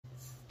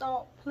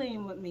Stop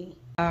playing with me.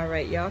 All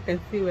right, y'all can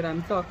see what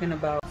I'm talking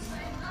about.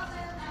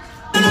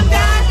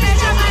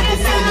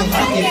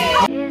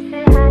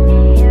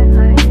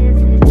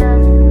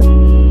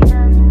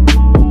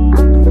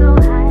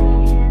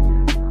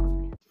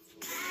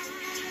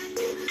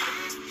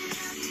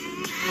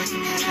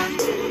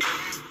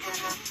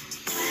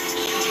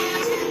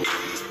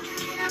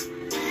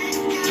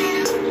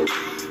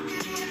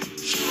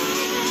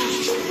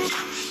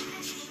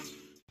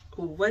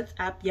 What's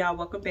up, y'all?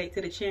 Welcome back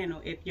to the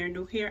channel. If you're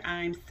new here,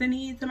 I'm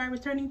CINNIE. To my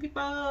returning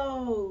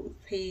people,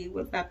 hey,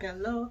 what's up?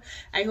 Hello,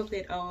 I hope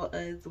that all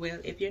is well.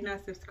 If you're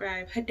not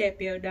subscribed, hit that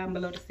bell down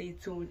below to stay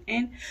tuned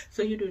in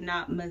so you do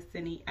not miss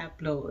any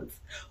uploads.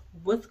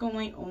 What's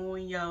going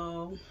on,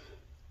 y'all?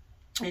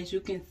 As you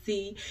can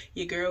see,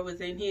 your girl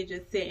was in here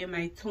just setting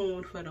my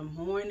tone for the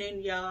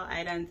morning, y'all.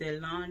 I done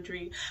did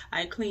laundry.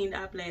 I cleaned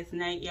up last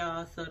night,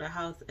 y'all, so the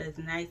house is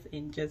nice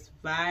and just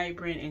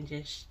vibrant and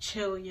just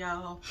chill,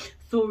 y'all.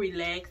 So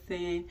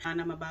relaxing.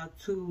 And I'm about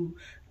to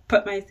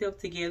put myself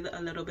together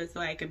a little bit so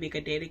I can make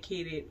a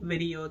dedicated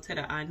video to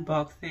the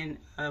unboxing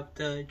of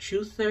the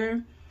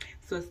juicer.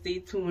 So stay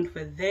tuned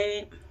for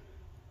that.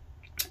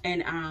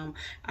 And I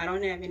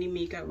don't have any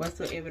makeup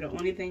whatsoever. The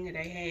only thing that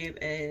I have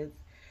is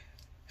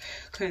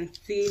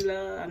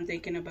concealer. I'm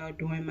thinking about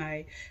doing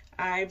my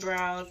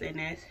eyebrows, and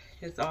that's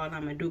just all I'm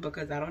gonna do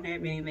because I don't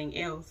have anything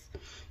else.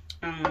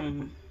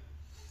 I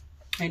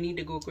need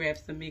to go grab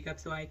some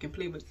makeup so I can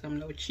play with some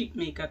little cheap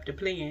makeup to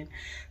play in.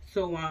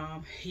 So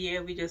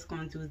yeah, we just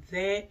gonna do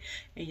that,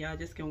 and y'all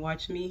just can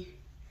watch me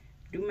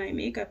do my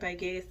makeup, I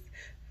guess.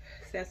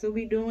 So that's what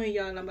we doing,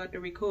 y'all. I'm about to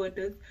record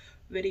this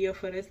video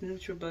for this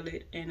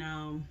NutriBullet, and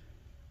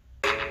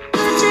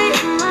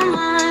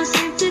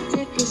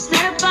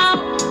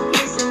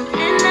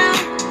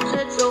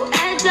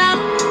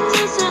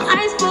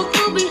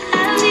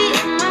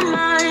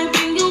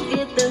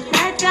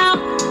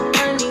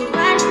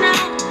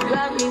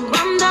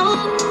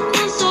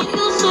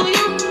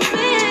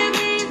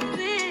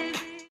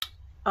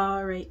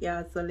alright,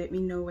 y'all, so let me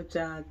know what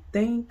y'all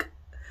think.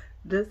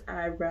 This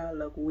eyebrow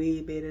look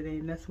way better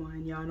than this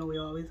one. Y'all know we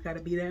always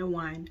gotta be that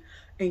one.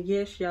 And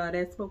yes, y'all,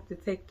 that smoke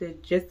detector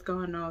just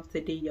gone off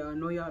today. Y'all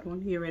know y'all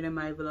don't hear it in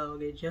my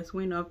vlog. It just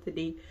went off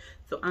today.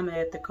 So I'm gonna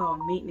have to call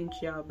maintenance,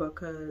 y'all,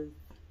 because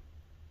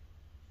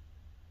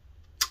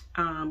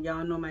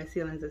y'all know my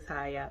ceilings is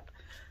high up.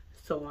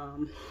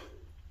 So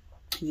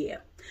yeah,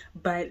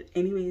 but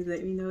anyways,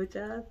 let me know what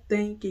y'all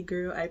think. Your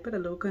girl, I put a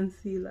little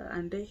concealer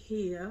under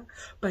here,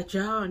 but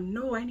y'all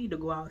know I need to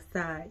go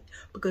outside,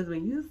 because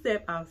when you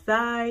step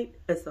outside,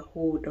 it's a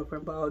whole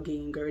different ball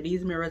game, girl.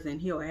 These mirrors in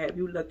here will have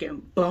you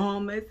looking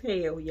bomb as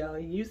hell, y'all.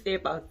 You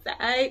step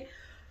outside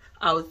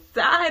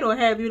will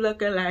have you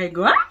looking like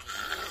what?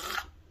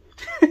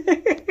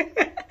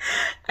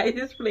 I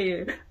just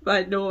played,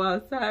 but no,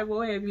 outside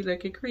will have you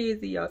looking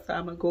crazy, y'all. So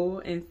I'm gonna go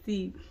and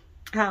see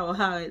how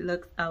it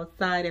looks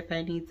outside, if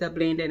I need to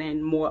blend it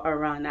in more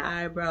around the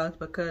eyebrows,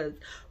 because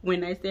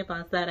when I step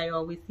outside I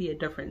always see a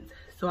difference.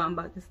 So I'm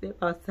about to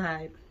step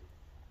outside,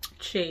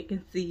 check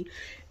and see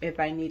if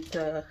I need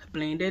to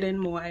blend it in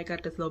more. I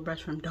got this little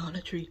brush from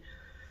Dollar Tree.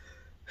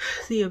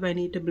 See if I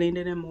need to blend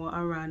it in more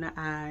around the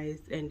eyes,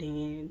 and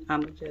then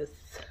I'm gonna just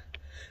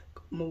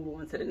move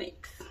on to the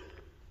next.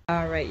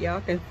 All right,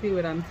 y'all can see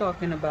what I'm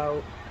talking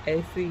about.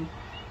 I see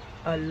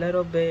a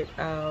little bit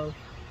of,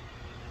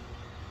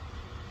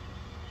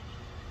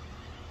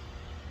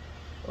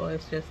 or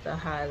it's just a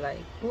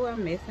highlight. Oh,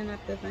 I'm messing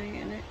up the thing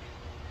in it.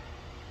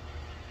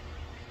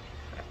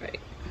 Alright.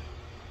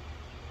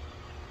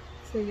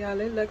 So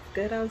y'all, it looks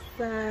good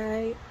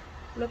outside.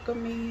 Look at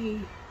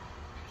me.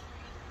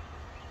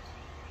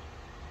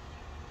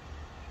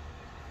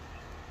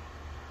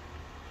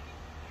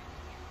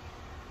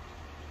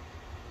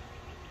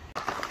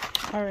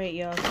 Alright,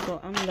 y'all, so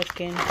I'm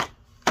looking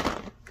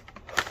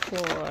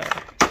for,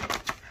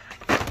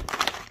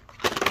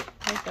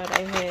 I thought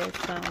I had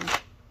some.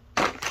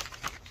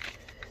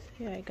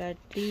 Yeah, I got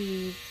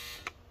these.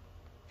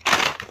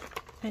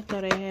 I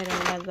thought I had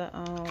another,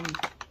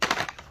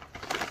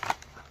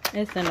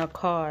 it's in a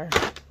car.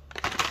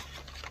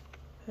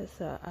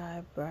 It's an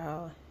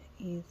eyebrow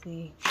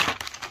easy.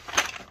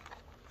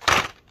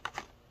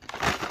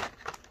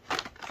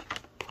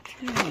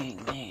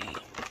 Dang.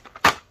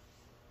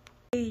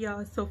 Hey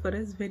y'all, so for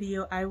this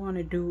video I want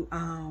to do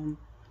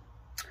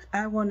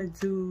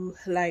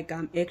like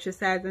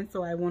exercising,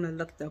 so I want to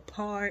look the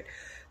part.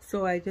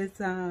 So I just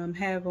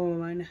have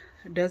on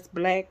this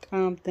black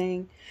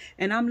thing,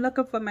 and I'm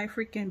looking for my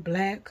freaking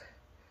black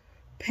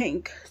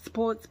pink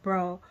sports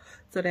bra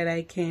so that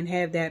I can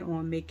have that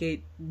on, make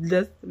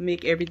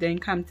everything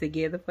come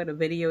together for the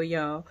video,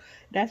 y'all.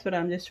 That's what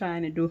I'm just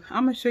trying to do.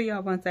 I'm gonna show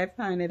y'all once I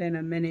find it in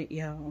a minute,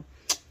 y'all.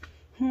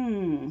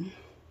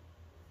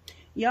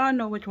 Y'all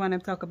know which one I'm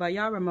talking about.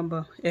 Y'all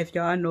remember. If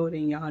y'all know,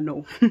 then y'all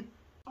know.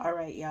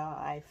 Alright, y'all,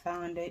 I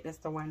found it. That's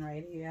the one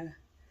right here.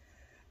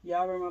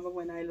 Y'all remember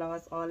when I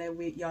lost all that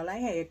weight? Y'all, I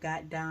had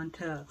got down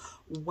to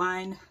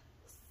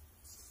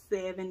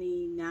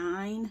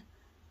 179.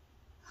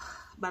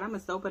 But I'm going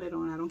to still put it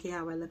on. I don't care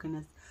how I look in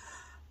this.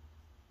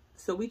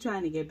 So we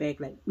trying to get back,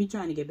 like, we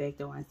trying to get back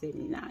to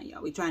 179,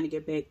 y'all. We trying to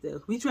get back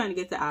to, we trying to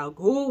get to our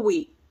goal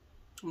weight.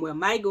 Well,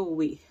 my goal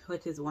weight,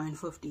 which is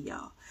 150,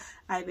 y'all.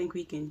 I think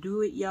we can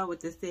do it, y'all, with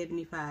the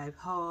 75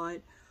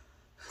 hard.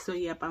 So,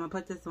 yep, I'm going to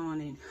put this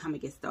on and I'm going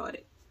to get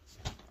started.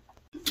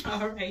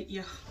 All right,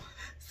 y'all.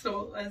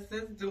 So, is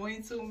this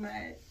doing too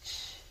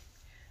much?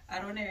 I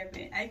don't have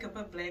it. I could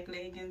put black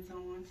leggings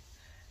on.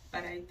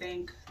 But I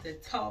think the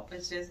top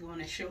is just going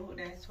to show.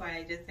 That's why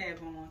I just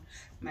have on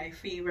my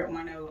favorite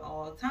one of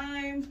all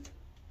time.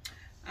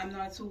 I'm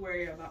not too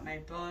worried about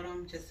my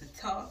bottom, just the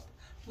top.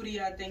 What do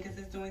y'all think? Is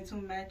this doing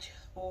too much?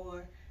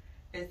 Or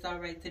it's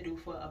alright to do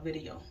for a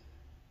video?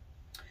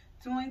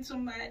 Doing too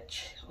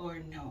much or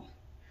no?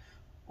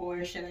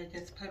 Or should I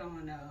just put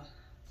on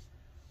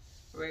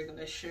a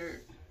regular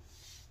shirt?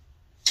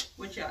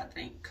 What y'all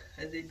think?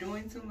 Is it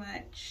doing too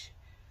much?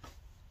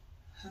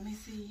 Let me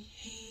see.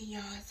 Hey,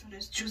 y'all, so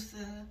this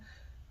juicer.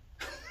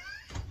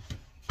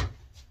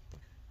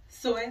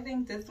 So I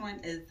think this one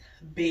is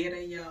better,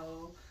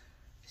 y'all.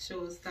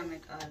 Shows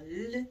stomach a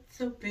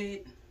little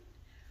bit.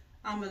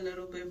 I'm a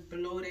little bit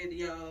bloated,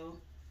 y'all.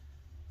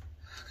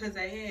 Because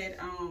I had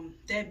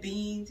that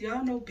beans.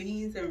 Y'all know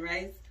beans and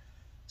rice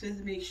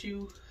just makes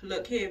you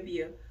look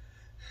heavier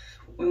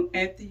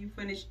after you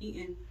finish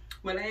eating.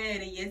 Well, I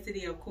had it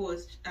yesterday, of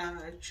course,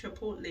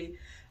 Chipotle.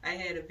 I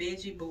had a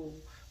veggie bowl.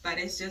 But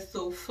it's just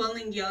so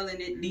filling, y'all, and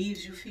it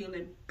leaves you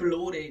feeling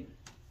bloated.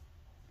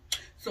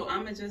 So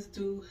I'm going to just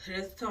do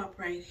this top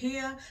right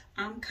here.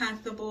 I'm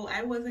comfortable.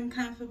 I wasn't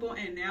comfortable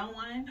in that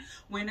one.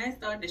 When I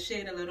start to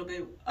shed a little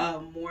bit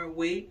more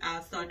weight,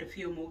 I'll start to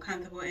feel more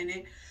comfortable in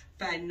it.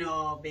 But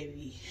no,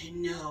 baby,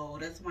 no.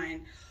 This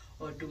one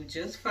will do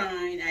just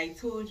fine. I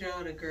told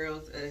y'all the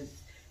girls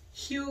is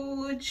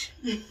huge.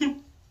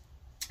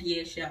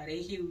 Yes, y'all,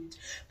 they huge.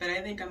 But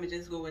I think I'm going to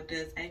just go with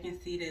this. I can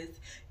see this.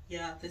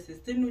 Yeah, this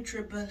is the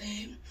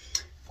NutriBullet.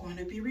 I'm going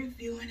to be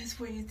reviewing this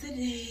for you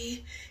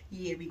today.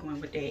 Yeah, we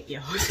going with that,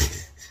 y'all.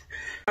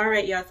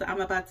 Alright, y'all, so I'm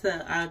about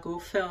to go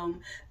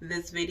film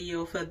this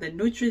video for the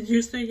Nutri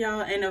Juicer,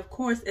 y'all. And of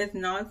course, it's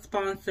not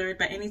sponsored,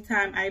 but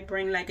anytime I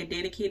bring like a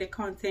dedicated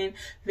content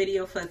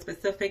video for a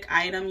specific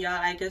item, y'all,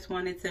 I just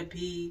want it to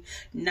be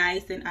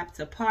nice and up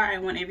to par. I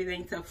want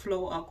everything to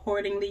flow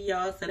accordingly,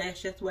 y'all. So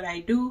that's just what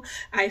I do.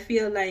 I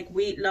feel like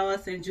weight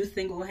loss and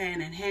juicing go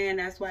hand in hand.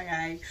 That's why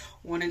I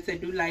wanted to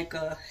do like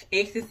a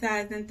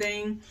exercising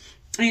thing.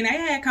 And I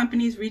had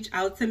companies reach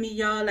out to me,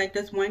 y'all. Like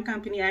this one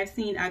company, I've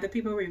seen other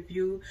people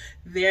review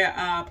their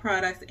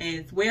products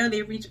as well.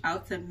 They reached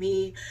out to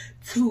me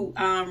to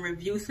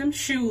review some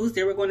shoes.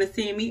 They were going to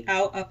send me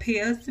out a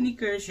pair of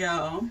sneakers,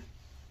 y'all.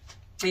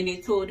 And they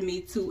told me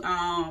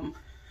to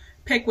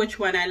pick which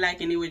one I like,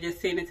 and they would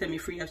just send it to me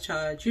free of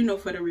charge, you know,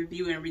 for the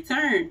review and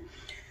return.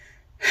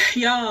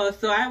 Y'all,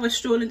 so I was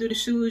strolling through the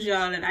shoes,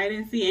 y'all, and I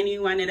didn't see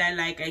anyone that I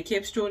like. I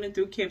kept strolling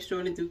through,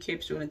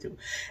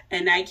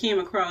 and I came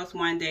across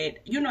one that,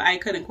 you know, I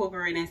could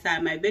incorporate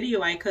inside my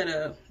video. I could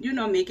have, you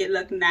know, make it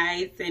look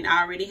nice, and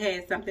I already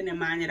had something in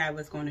mind that I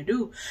was going to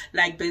do,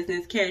 like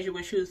business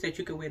casual shoes that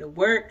you could wear to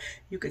work.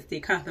 You could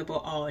stay comfortable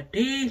all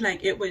day.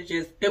 Like, it was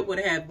just, it would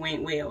have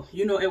went well.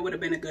 You know, it would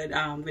have been a good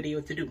video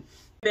to do.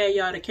 Bad,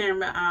 y'all, the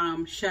camera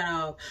shut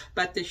off,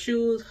 but the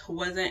shoes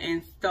wasn't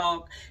in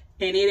stock.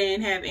 And it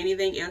didn't have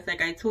anything else.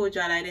 Like I told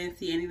y'all, I didn't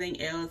see anything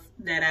else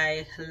that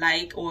I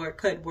like or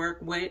could work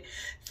with.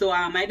 So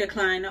I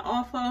declined the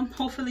offer.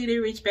 Hopefully they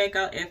reach back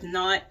out. If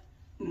not,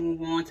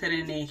 move on to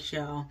the next,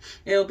 y'all.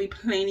 There'll be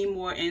plenty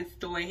more in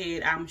store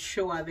ahead. I'm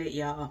sure of it,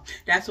 y'all.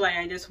 That's why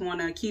I just want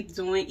to keep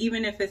doing.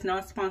 Even if it's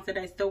not sponsored,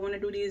 I still want to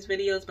do these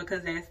videos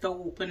because that's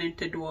still opening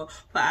the door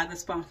for other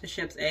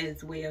sponsorships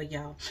as well,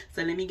 y'all.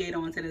 So let me get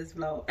on to this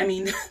vlog. I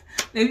mean,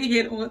 let me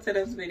get on to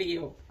this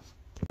video.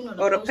 You know,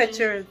 or the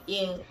pictures.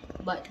 Yeah,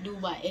 but due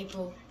by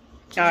April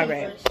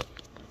 21st.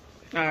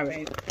 All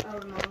right. I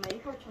don't know.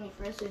 April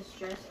 21st is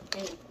just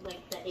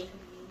like the 8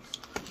 weeks.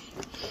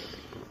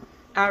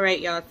 All right,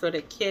 y'all. So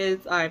the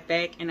kids are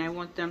back, and I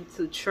want them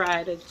to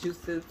try the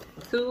juices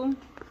too.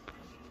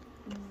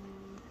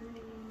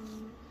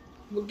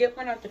 We'll get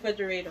one out the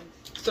refrigerator.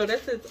 So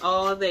this is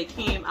all that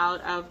came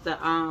out of the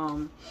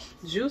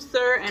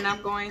juicer, and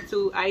I'm going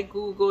to. I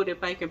googled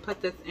if I can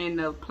put this in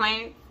the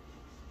plant.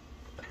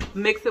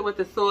 Mix it with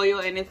the soil,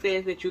 and it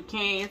says that you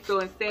can. So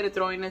instead of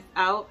throwing this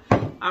out,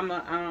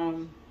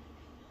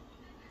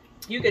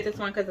 you get this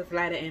one because it's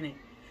lighter in it.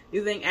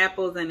 Using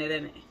apples in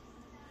it.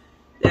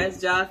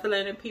 That's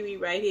Jocelyn and Pee Wee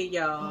right here,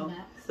 y'all. Okay.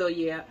 So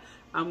yeah,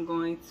 I'm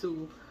going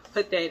to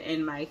put that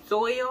in my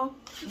soil.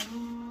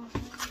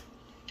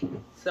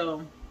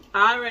 So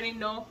I already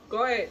know.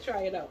 Go ahead,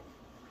 try it out.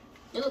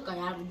 It look like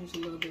apple juice a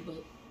little bit,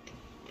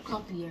 but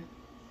clumpier.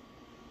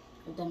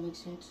 If that makes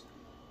sense.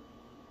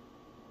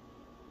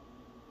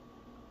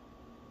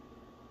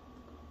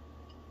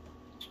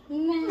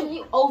 Man,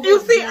 you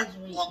see?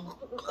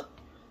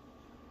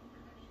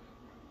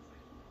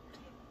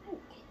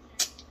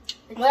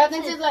 Well,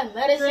 this is like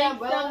medicine,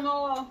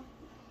 bro.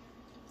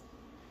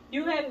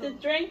 You have to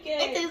drink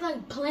it. It tastes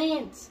like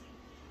plants.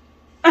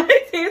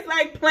 It tastes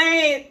like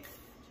plants.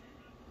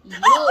 Yo,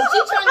 she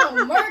trying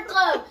to murk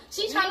us.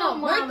 She trying to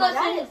murk us.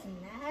 That is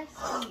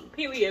nasty.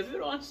 Pee-wee, if you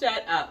don't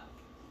shut up,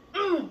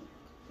 I'm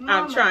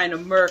Mama, trying to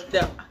murk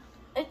them.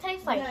 it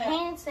tastes like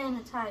hand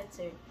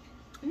sanitizer.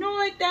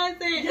 No, it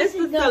doesn't. Yes, It's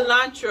the it does.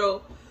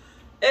 cilantro.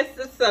 It's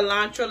the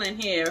cilantro in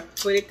here.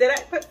 But did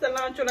I put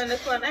cilantro in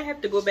this one? I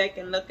have to go back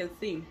and look and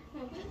see.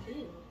 No, we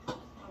do. Oh,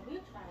 we'll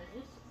try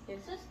this.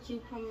 Is this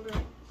cucumber?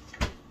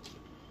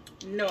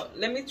 No,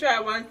 let me try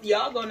one.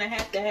 Y'all gonna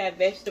have to have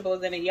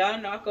vegetables in it. Y'all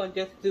not gonna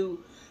just do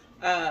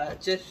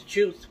just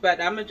juice,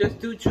 but I'm gonna just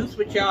do juice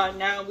with y'all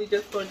now. We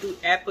just gonna do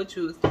apple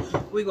juice.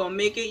 We gonna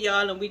make it,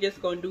 y'all, and we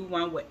just gonna do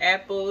one with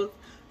apples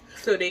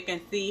so they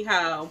can see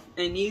how.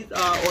 And these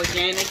are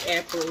organic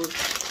apples.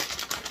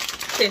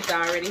 Since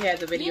I already have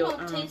the video. You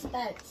don't taste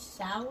that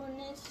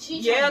sourness?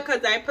 Yeah,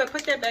 cause I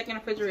put that back in the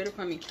refrigerator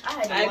for me.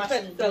 I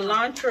put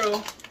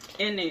cilantro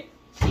in it.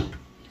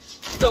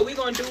 So we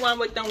gonna do one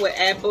with them with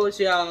apples,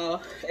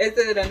 y'all. Is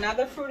it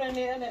another fruit in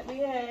there that we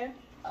have?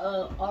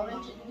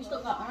 Oranges. You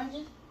still got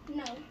oranges?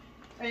 No.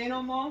 Ain't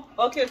no more?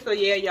 Okay, so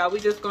yeah, y'all, we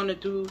just gonna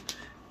do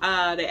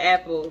the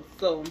apples.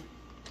 So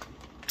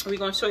we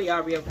gonna show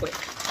y'all real quick.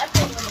 I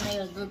think we're gonna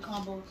make a good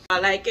combo. I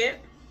like it.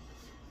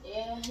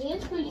 Yeah,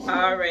 it's pretty smooth.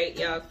 All right,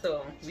 y'all.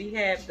 So we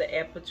have the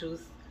apple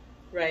juice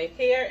right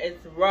here.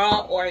 It's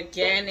raw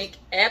organic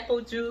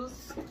apple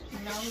juice.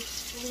 No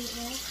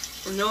sweetness.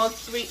 No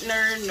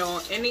sweetener,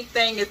 no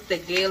anything. It's the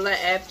Gala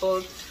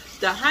apples.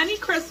 The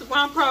Honeycrisp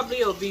one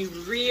probably will be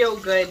real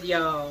good,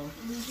 y'all.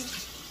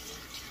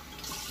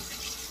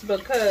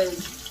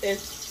 Because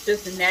it's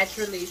just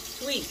naturally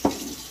sweet.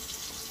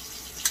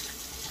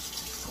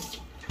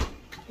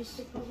 It's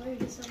the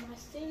colors on my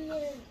skin.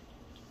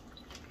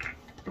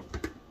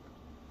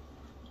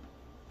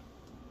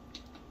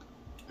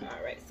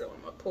 Alright, so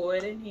I'm gonna pour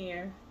it in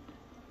here.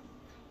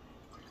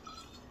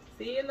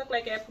 See, it look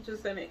like apple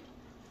juice in it.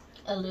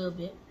 A little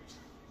bit.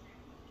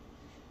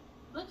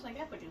 Looks like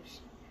apple juice.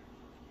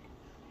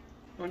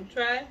 Wanna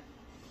try?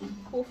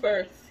 Who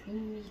first?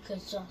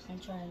 Because Jocelyn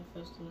tried it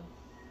first of all.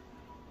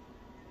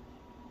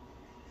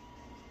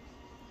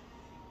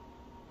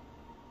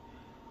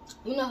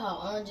 You know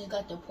how oranges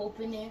got the pulp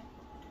in there?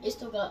 It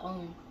still got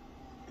a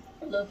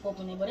little pulp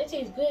in there, but it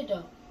tastes good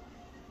though.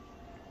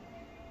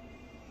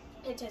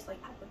 It tastes like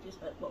apple juice,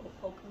 but what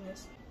with pulp in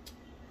this?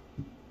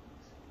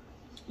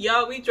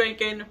 Y'all, we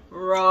drinking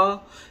raw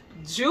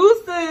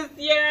juices,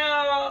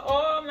 y'all.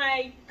 Oh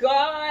my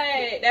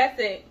god. That's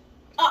it.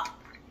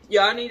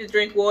 Y'all need to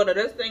drink water.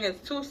 This thing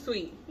is too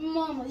sweet.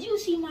 Mama, you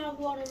see my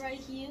water right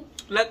here?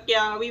 Look,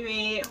 y'all, we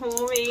made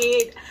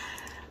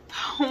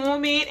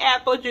homemade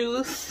apple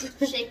juice.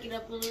 Shake it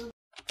up a little.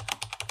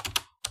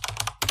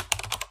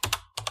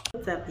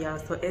 What's up, y'all?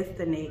 So it's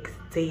the next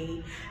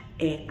day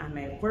and I'm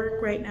at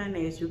work right now, and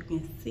as you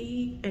can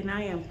see, and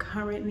I am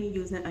currently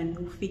using a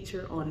new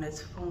feature on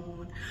this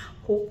phone,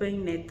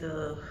 hoping that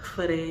the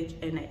footage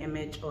and the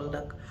image will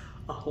look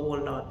a whole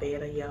lot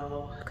better,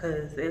 y'all,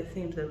 because it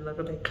seems a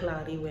little bit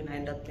cloudy when I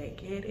look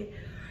back at it.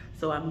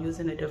 So I'm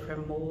using a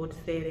different mode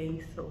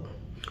setting, so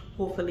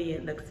hopefully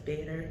it looks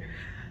better.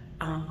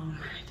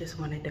 Just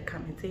wanted to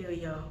come and tell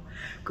y'all,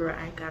 girl,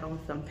 I got on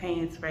some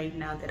pants right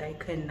now that I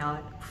could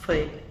not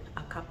fit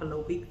a couple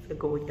of weeks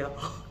ago,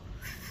 y'all.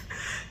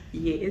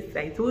 Yes,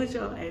 I told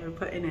y'all I've been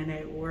putting in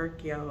that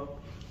work, y'all.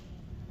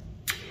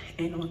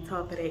 And on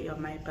top of that, y'all,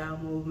 my bowel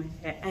movement,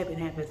 I've been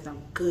having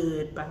some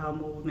good bowel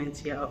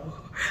movements, y'all.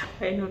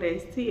 I know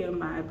that's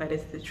TMI, but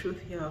it's the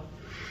truth, y'all.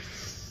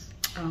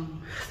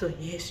 So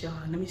yes, y'all,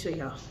 let me show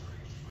y'all.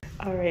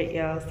 All right,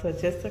 y'all, so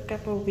just a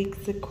couple of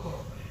weeks ago,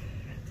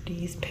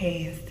 these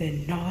pants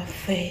did not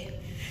fit.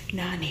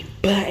 Now they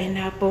button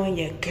up on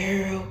your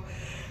girl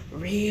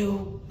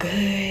real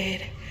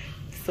good.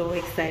 So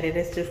excited.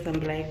 It's just some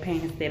black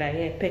pants that I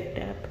had picked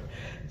up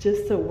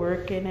just to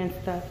work in and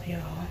stuff, y'all.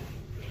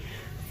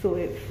 So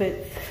it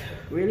fits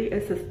really.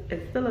 It's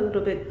still a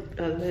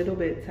little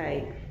bit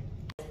tight.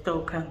 It's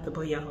so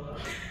comfortable, y'all,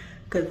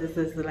 because this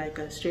is like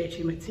a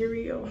stretchy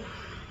material.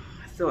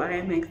 So I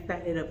am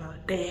excited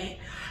about that.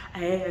 I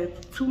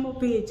have 2 more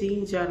pair of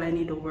jeans, y'all. I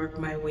need to work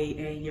my way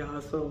in,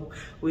 y'all. So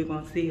we're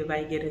gonna see if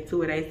I get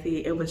into it. I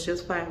see it was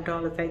just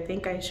 $5. I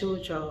think I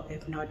showed y'all.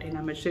 If not, then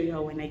I'm gonna show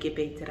y'all when I get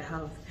back to the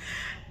house.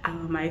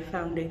 I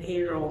found it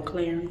here on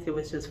clearance. It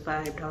was just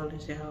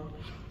 $5, y'all.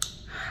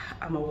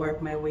 I'm gonna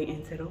work my way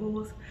into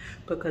those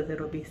because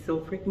it'll be so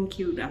freaking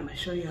cute. I'm gonna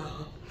show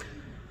y'all.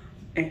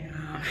 And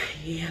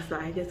yeah, so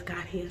I just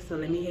got here, so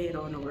let me head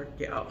on to work,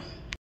 y'all.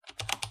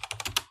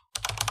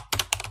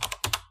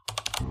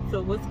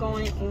 So what's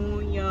going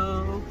on,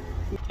 y'all?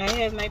 I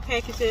have my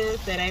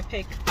packages that I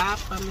picked up.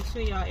 I'm gonna show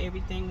y'all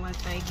everything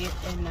once I get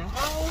in the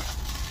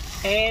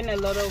house. And a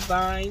little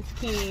vine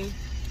scheme.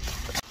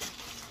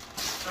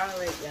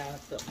 Alright, y'all,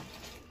 so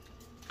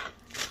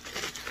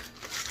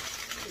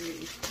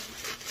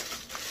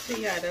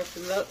see how this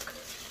look.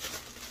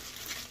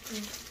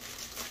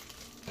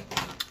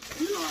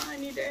 You know I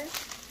need that.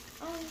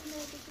 Oh, no,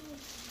 this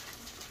is.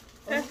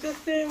 That's the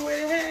thing what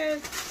it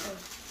has.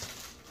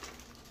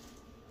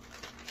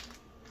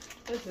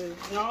 This is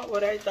not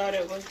what I thought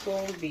it was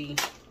going to be.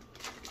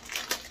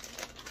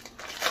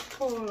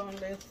 Hold on,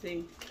 let's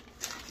see.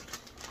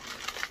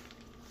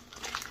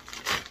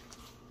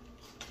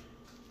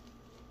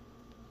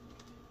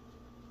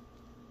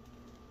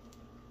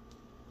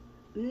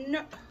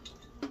 No.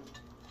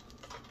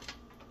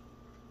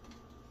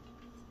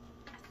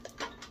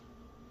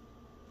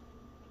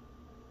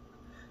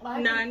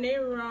 Nah,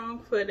 they're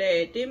wrong for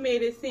that. They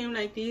made it seem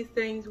like these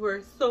things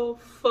were so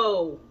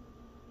faux.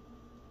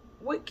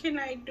 What can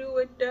I do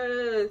with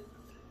this?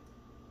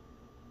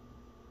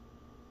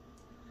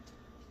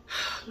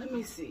 Let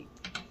me see.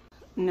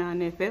 Now,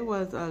 and if it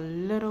was a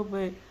little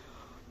bit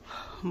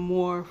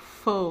more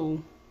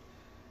faux,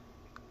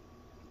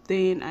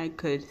 then I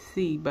could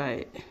see,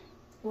 but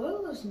well,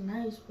 it was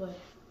nice, but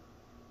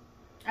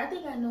I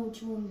think I know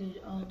what you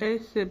wanted.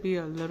 it should be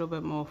a little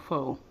bit more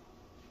faux.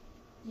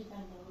 I think I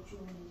know what you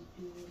wanted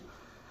to do with it.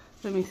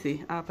 Let me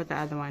see. I'll put the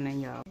other one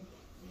in, y'all.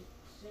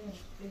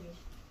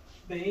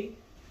 Big?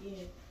 Yeah,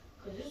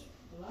 because this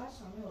the last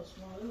time it was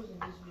small. It wasn't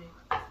this big.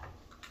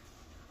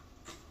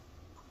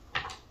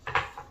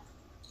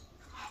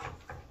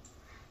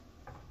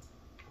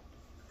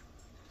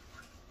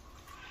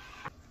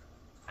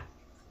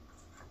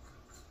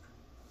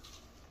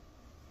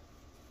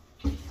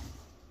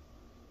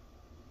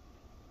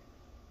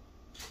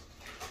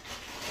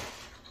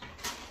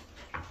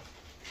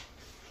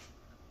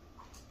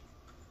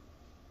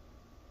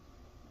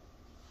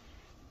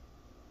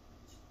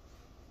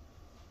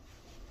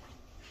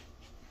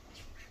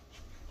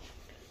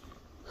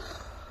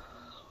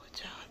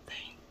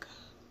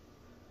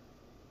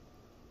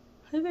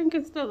 I think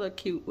it still look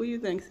cute. What do you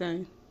think,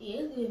 son?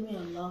 Yeah, it gave me a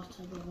loft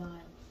type of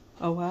vibe.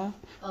 A what?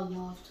 A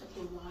loft type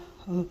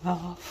of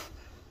vibe.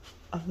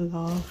 A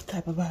loft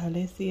type of vibe.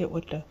 Let's see it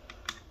with the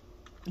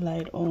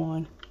light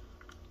on.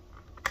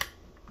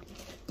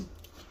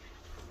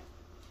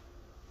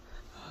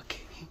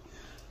 Okay.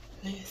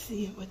 Let's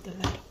see it with the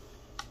light.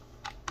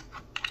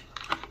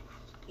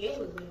 Yeah, it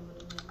was good with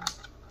the light.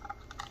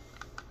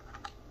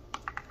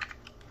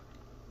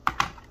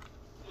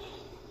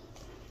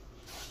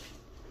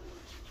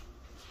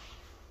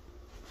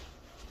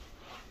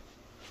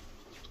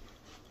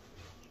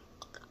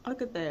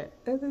 Look at that.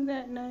 Isn't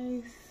that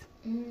nice?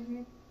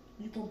 Mm-hmm.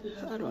 You gonna put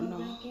that I don't know.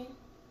 back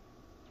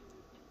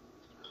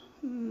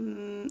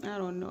in? I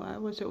don't know. I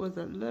wish it was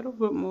a little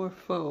bit more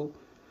faux.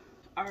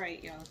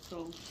 Alright, y'all.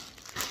 So,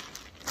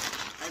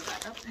 I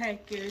got a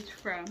package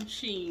from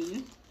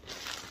Shein.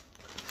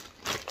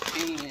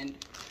 And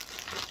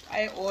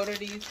I ordered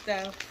these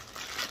stuff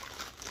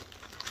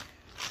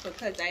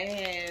because I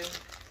have,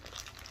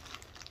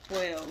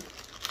 well,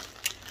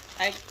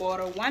 I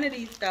ordered one of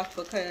these stuff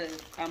because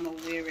I'm gonna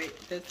wear it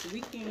this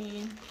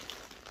weekend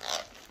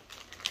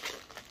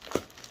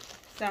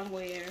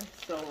somewhere,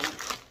 so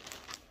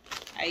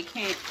I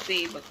can't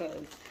say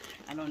because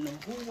I don't know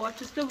who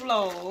watches the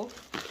vlog,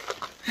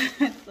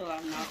 so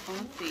I'm not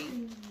gonna say.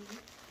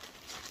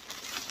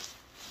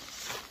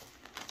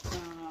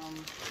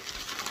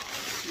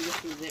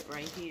 This is it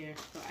right here.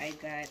 So I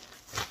got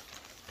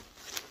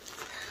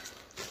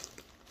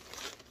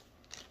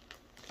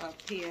a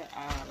pair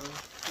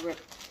of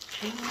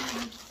ripped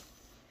jeans.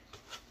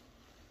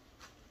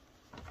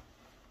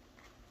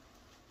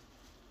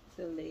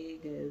 The leg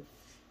is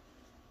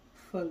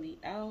fully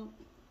out.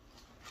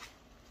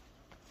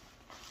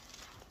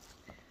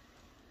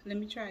 Let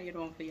me try it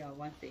on for y'all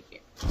 1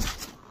 second.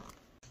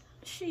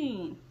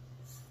 Shein,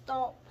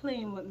 stop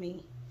playing with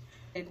me.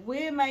 And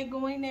where am I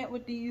going at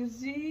with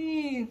these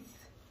jeans?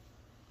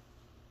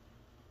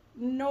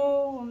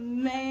 No,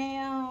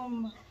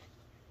 ma'am.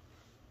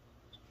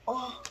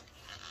 Oh,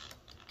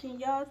 can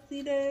y'all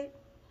see that?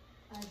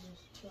 I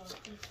just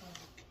dropped this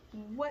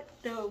one. What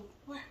the?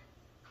 What?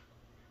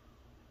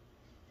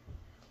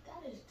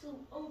 That is too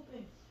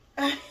open.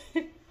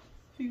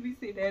 People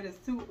say that is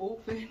too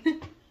open.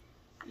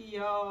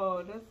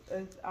 Yo, this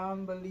is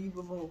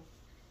unbelievable.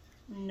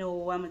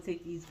 No, I'm gonna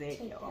take these back,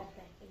 y'all.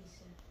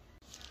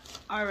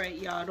 Alright,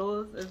 y'all,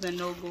 those is a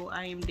no-go.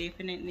 I am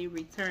definitely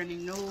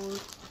returning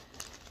those.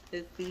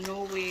 There's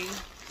no way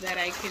that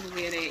I can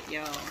wear that,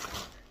 y'all.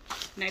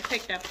 And I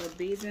picked up a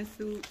bathing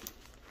suit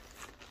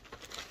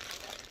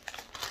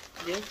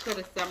just for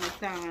the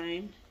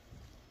summertime.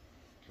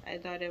 I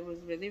thought it was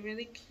really,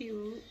 really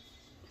cute.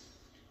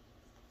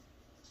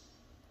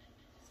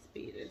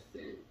 Bathing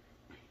suit.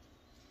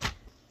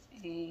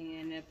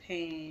 And a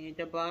pant.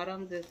 The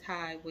bottoms is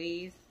high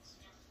waist.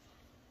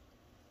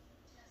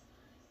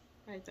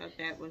 I thought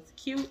that was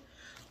cute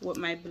with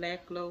my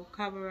black low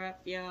cover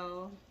up,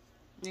 y'all.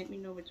 Let me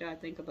know what y'all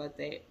think about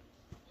that.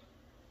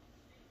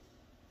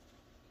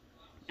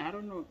 I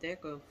don't know if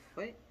that could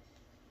fit.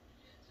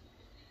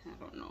 I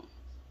don't know.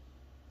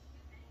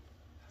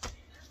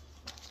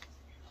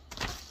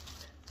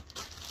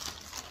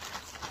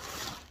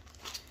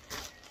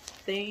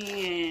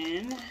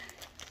 Then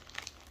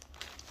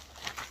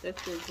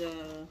this is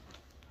a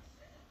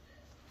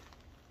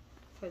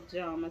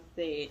pajama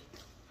set.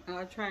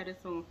 I'll try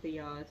this on for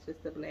y'all. It's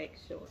just a black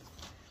shorts.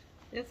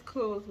 This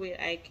clothes where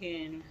I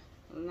can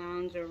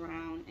lounge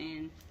around,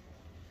 and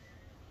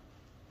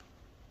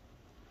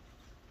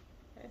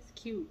that's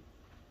cute.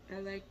 I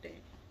like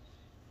that.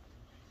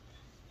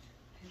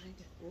 I think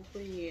it's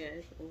open. Yeah,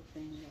 it's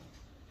open. Yeah.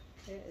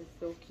 That is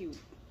so cute.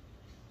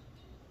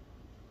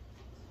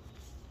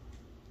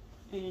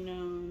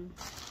 And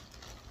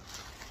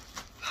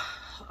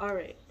all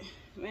right,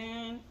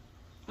 man.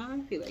 I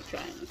don't feel like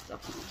trying this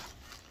stuff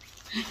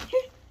on.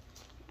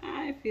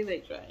 I feel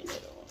like trying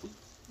it on.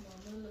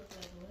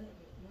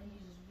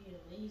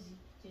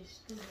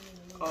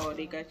 Oh,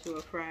 they got you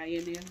a fry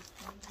in there.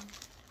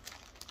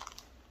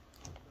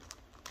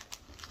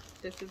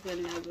 This is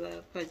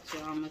another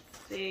pajama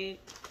set.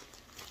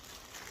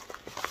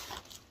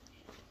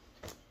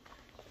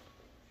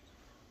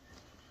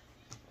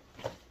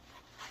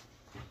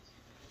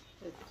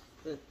 It's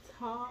the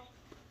top,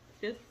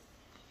 just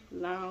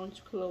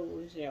lounge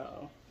clothes,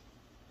 y'all.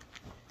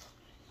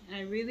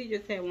 I really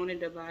just had wanted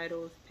to buy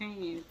those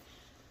pants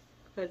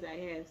because I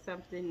have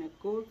something to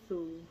go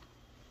to.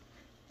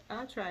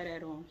 I'll try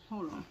that on.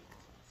 Hold on.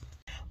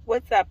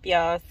 What's up,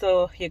 y'all?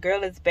 So your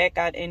girl is back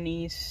out in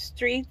these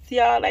streets,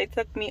 y'all. I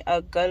took me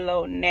a good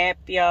little nap,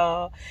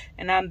 y'all,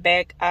 and I'm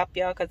back up,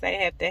 y'all, because I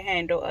have to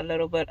handle a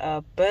little bit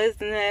of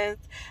business.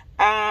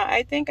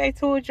 I think I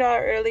told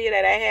y'all earlier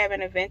that I have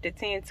an event to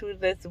attend to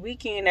this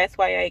weekend. That's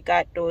why I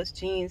got those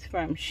jeans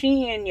from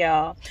Shein,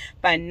 y'all.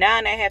 But now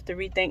I have to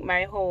rethink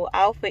my whole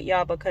outfit,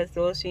 y'all, because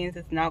those jeans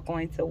is not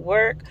going to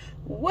work.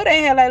 What the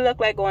hell I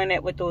look like going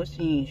out with those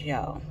jeans,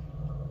 y'all?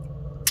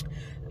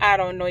 I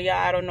don't know, y'all.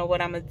 I don't know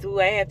what I'm going to do.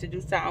 I have to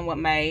do something with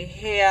my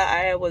hair.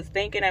 I was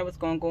thinking I was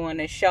going to go in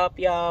the shop,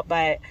 y'all,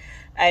 but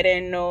I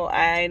didn't know.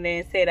 I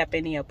didn't set up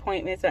any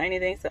appointments or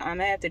anything, so I'm going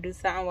to have to do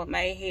something with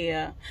my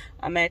hair.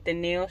 I'm at the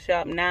nail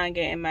shop now. I'm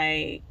getting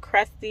my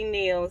crusty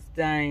nails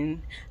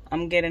done.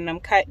 I'm getting them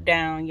cut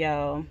down,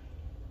 y'all,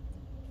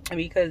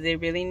 because they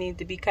really need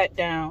to be cut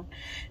down.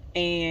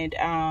 And,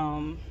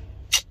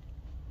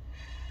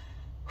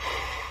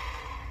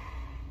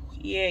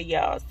 yeah,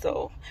 y'all,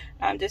 so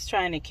I'm just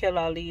trying to kill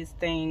all these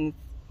things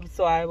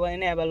so I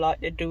wouldn't have a lot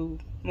to do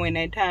when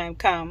that time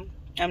comes.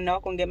 I'm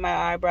not gonna get my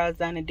eyebrows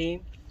done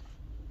today.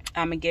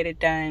 I'm gonna get it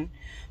done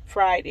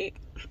Friday.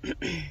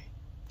 I'm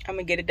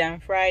gonna get it done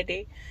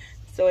Friday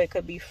so it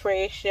could be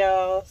fresh,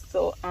 y'all.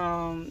 So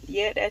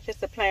yeah, that's just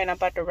the plan. I'm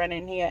about to run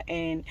in here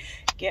and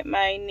get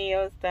my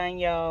nails done,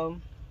 y'all,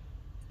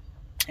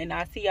 and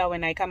I'll see y'all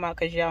when I come out,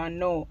 because y'all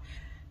know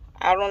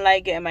I don't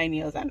like getting my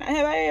nails done.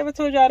 Have I ever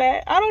told y'all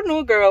that? I don't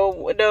know,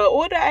 girl. The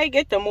older I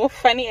get, the more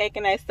funny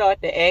acting I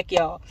start to act,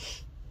 y'all.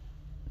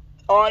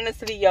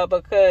 Honestly, y'all,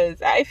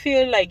 because I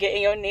feel like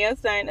getting your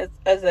nails done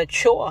is a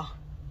chore.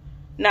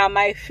 Now,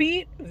 my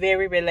feet,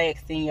 very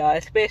relaxing, y'all.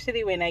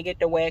 Especially when I get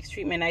the wax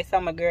treatment. I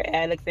saw my girl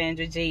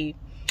Alexandra G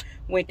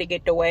went to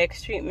get the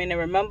wax treatment. And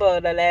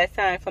remember the last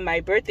time for my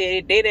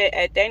birthday, they did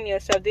at that nail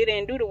shop, they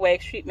didn't do the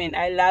wax treatment.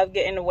 I love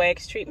getting the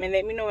wax treatment.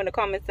 Let me know in the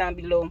comments down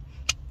below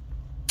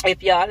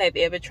if y'all have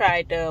ever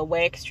tried the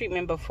wax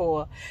treatment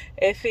before.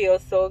 It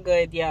feels so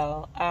good,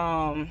 y'all.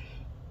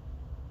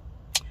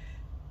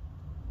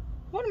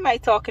 What am I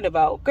talking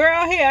about?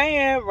 Girl, here I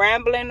am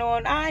rambling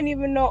on. I didn't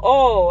even know.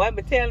 Oh, I've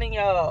been telling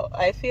y'all,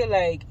 I feel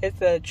like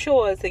it's a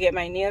chore to get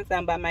my nails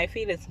done, but my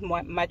feet is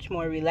much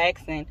more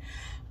relaxing.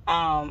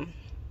 I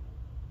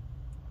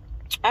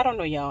don't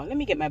know, y'all. Let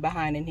me get my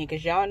behind in here,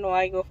 because y'all know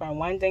I go from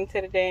one thing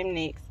to the damn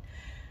next.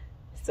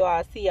 So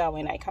I'll see y'all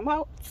when I come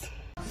out.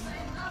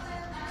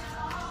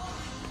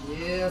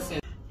 Yes.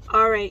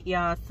 Alright,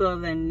 y'all, so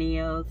the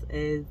nails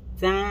is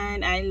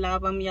done. I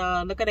love them,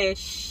 y'all. Look at that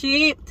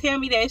shape. Tell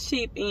me that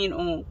shape ain't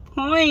on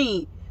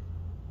point.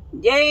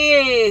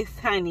 Yes,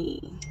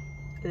 honey.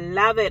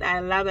 Love it.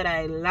 I love it.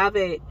 I love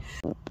it.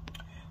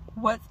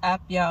 What's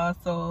up, y'all?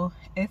 So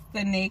it's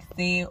the next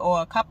day,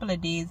 or a couple of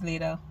days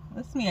later.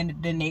 Let's me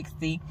the next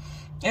day.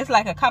 It's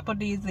like a couple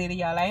days later,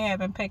 y'all. I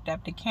haven't picked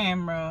up the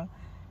camera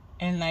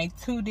in like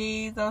 2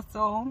 days or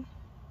so.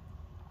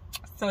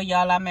 So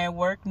y'all, I'm at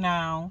work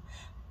now,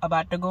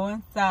 about to go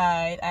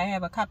inside. I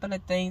have a couple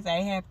of things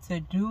I have to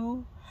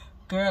do.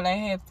 Girl, I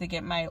have to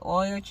get my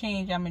oil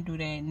changed. I'm gonna do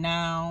that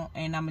now,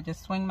 and I'm gonna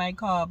just swing my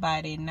car by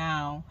there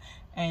now.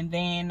 And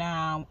then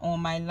on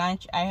my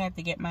lunch, I have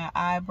to get my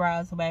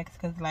eyebrows waxed,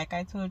 because like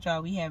I told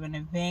y'all, we have an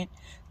event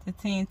to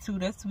tend to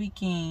this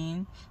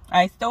weekend.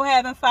 I still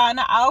haven't found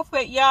an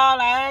outfit,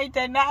 y'all. I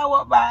did not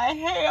want my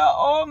hair.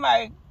 Oh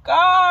my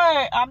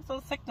God, I'm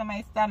so sick to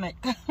my stomach.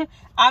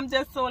 I'm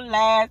just so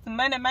last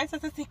minute. My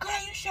sister said, girl,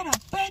 you should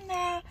have been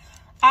there.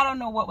 I don't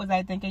know what was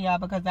I thinking, y'all,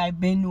 because I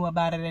been knew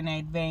about it in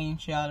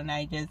advance, y'all, and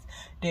I just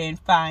didn't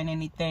find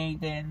anything.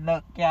 Then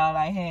look, y'all,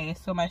 I had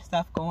so much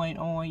stuff going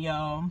on,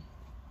 y'all.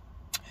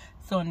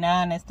 So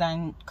now it's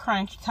done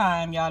crunch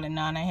time, y'all, and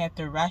now I have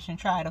to rush and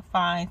try to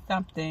find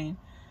something,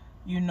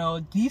 you know,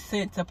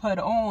 decent to put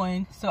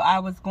on. So I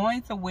was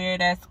going to wear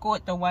that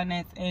skirt, the one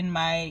that's in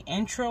my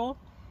intro,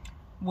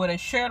 with a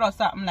shirt or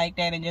something like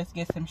that, and just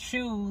get some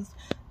shoes.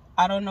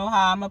 I don't know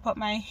how I'm gonna put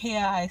my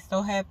hair. I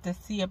still have to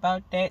see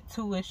about that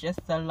too. It's just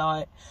a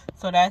lot.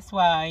 So that's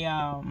why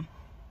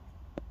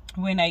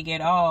when I get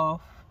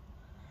off,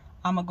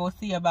 I'm gonna go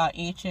see about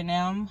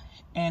H&M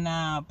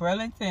and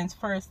Burlington's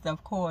first,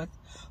 of course.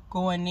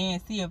 Go in there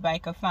and see if I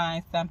can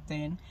find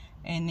something,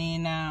 and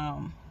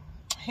then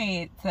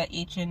head to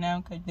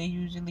H&M because they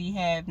usually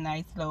have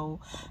nice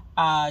little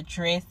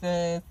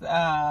dresses,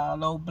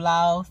 little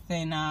blouse,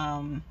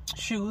 and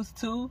shoes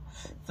too.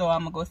 So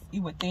I'm gonna go see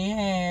what they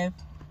have,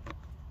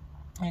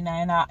 and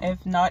then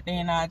if not,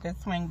 then I'll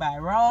just swing by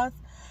Ross.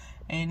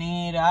 And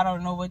then I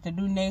don't know what to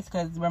do next,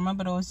 because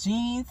remember those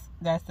jeans?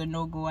 That's a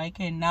no-go. I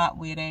cannot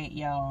wear that,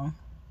 y'all.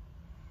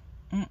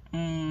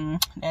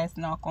 That's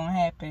not gonna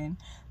happen.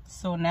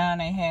 So now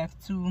I have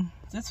to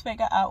just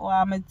figure out what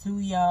I'm gonna do,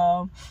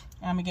 y'all.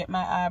 I'm gonna get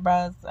my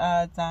eyebrows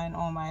done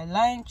on my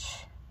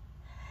lunch,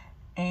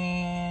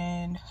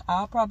 and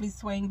I'll probably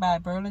swing by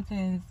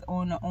Burlington's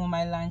on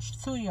my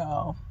lunch too,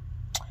 y'all,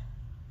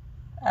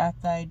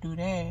 after I do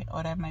that.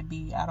 Or that might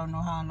be, I don't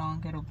know how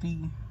long it'll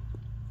be,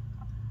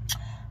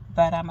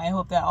 but I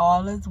hope that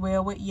all is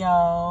well with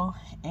y'all.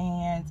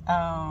 And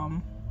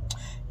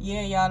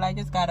yeah, y'all, I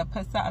just gotta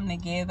put something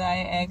together.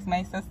 I asked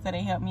my sister to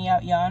help me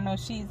out. Y'all know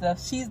she's the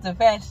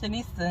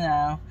fashionista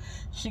now.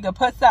 She could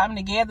put something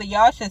together.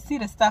 Y'all should see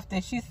the stuff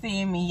that she's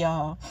seeing me,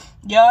 y'all.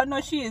 Y'all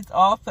know she is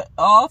off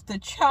the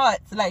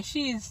charts. Like,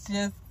 she is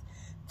just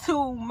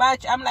too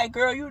much. I'm like,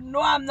 girl, you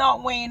know I'm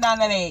not wearing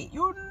none of that.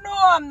 You know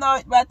I'm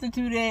not about to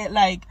do that.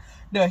 Like,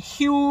 the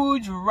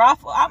huge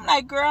ruffle. I'm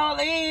like, girl,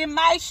 it ain't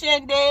my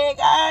shindig.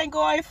 I ain't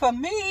going for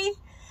me.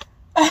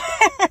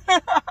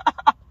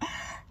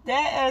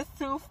 That is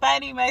too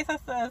funny. My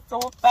sister is so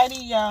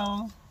funny,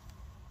 y'all.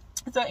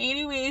 So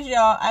anyways,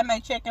 y'all, I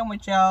might check in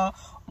with y'all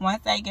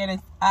once I get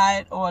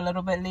inside, or a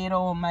little bit later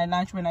on my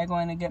lunch when I go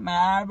in to get my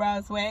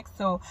eyebrows waxed.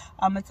 So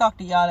I'm gonna talk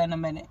to y'all in a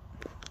minute.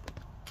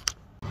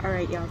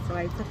 Alright, y'all, so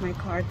I took my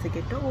car to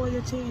get the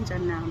oil change,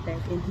 and now I'm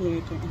back in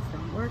here getting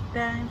some work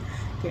done,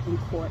 getting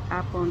caught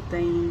up on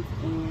things.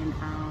 And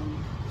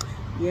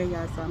yeah,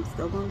 y'all, so I'm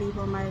still gonna leave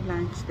on my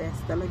lunch. That's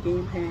still a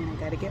game plan. I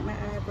gotta get my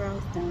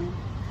eyebrows done.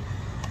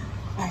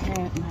 I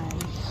had my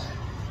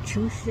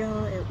juice,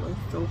 y'all. It was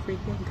so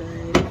freaking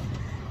good.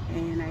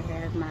 And I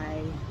have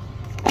my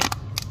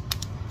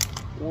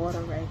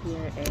water right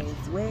here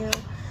as well.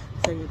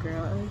 So your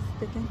girl is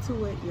sticking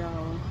to it,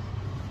 y'all.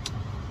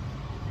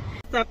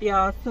 What's up,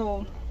 y'all?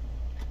 So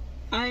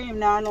I am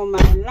now on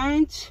my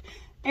lunch,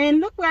 and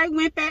look where I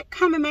went back,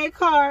 come in my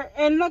car,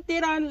 and look,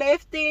 they done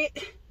left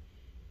it.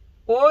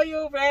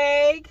 Oil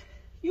rag.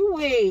 You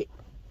wait.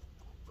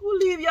 Who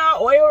leave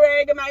y'all oil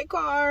rag in my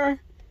car?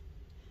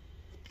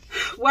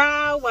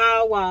 Wow,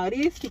 wow, wow.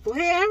 These people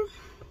here.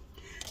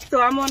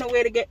 So I'm on the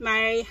way to get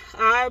my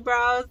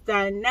eyebrows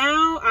done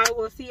now. I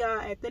will see y'all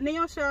at the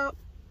nail shop.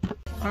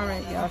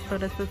 Alright, y'all. So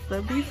this is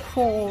the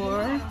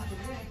before.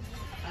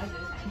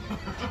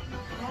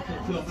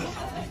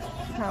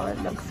 How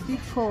it looks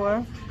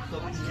before.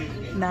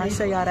 Now I'll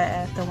show y'all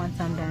that after once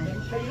I'm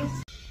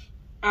done.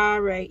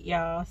 Alright,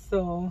 y'all.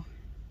 So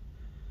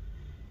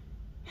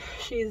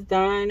she's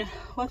done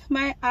with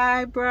my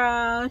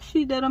eyebrows.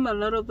 She did them a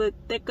little bit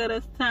thicker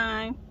this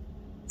time,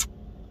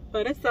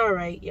 but it's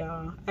alright,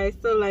 y'all. I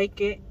still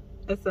like it.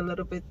 It's a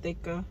little bit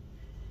thicker.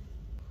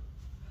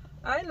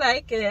 I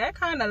like it. I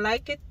kind of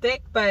like it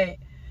thick, but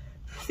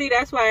see,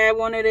 that's why I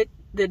wanted it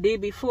the day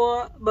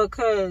before,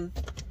 because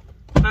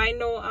I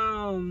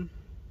know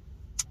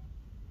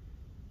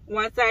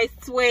once I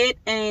sweat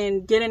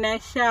and get in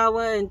that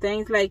shower and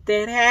things like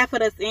that, half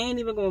of us ain't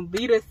even gonna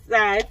be the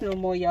size no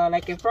more, y'all. I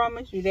can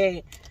promise you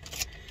that.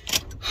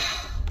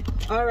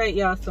 Alright,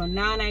 y'all, so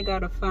now I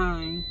gotta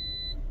find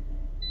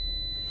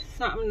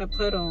something to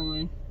put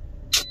on.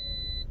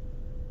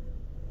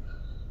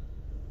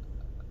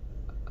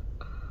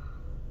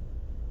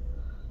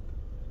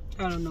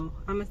 I don't know.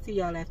 I'm gonna see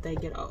y'all after I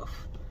get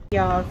off.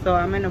 Y'all, so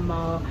I'm in the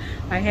mall.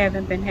 I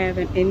haven't been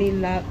having any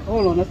luck.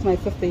 Hold on, that's my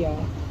sister,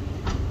 y'all.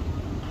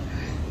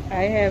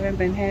 I haven't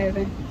been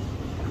having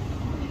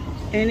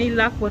any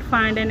luck with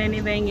finding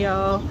anything,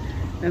 y'all.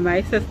 And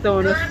my sister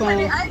on the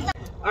phone.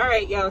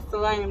 Alright, y'all,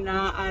 so I am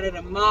now out of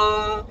the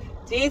mall.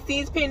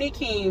 JCPenney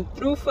came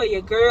through for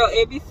your girl.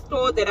 Every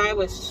store that I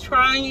was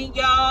trying,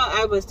 y'all,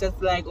 I was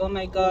just like, oh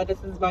my god,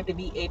 this is about to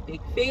be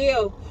epic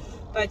fail.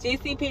 But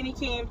JCPenney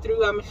came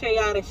through. I'm going to show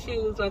y'all the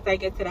shoes once I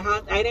get to the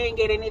house. I didn't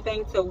get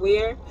anything to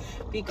wear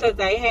because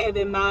I have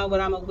in mind what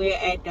I'm going to wear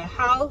at the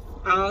house.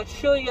 I'll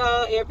show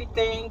y'all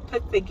everything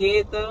put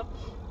together.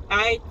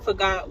 I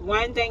forgot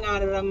one thing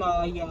out of the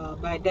mall, y'all,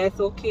 but that's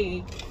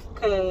okay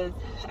because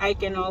I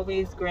can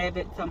always grab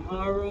it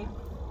tomorrow.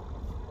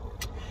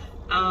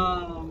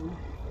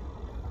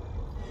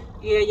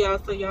 Yeah, y'all,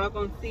 so y'all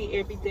going to see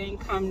everything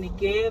come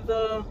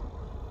together.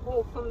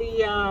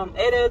 Hopefully,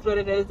 it is what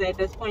it is at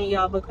this point,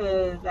 y'all,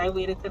 because I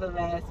waited to the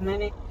last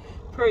minute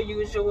per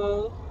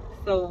usual.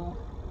 So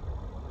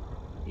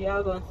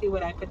y'all gonna see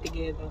what I put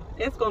together.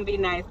 It's gonna be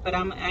nice, but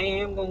I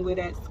am gonna wear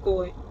that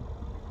skirt.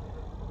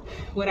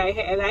 What I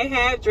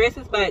have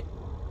dresses, but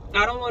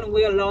I don't want to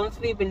wear a long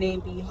sleeve and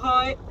then be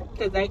hot,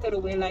 because I could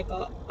wear like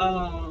a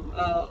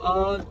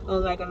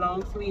like a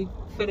long sleeve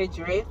fitted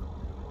dress,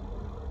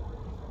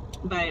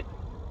 but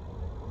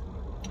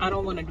I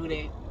don't want to do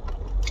that.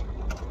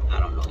 I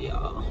don't know,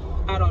 y'all.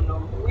 I don't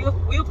know.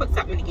 We'll put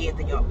something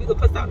together, y'all. We will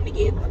put something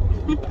together.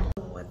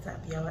 What's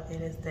up, y'all?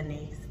 It is the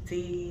next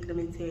day. Let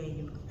me tell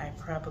you, I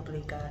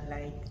probably got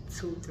like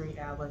 2-3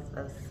 hours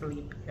of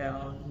sleep,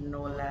 y'all.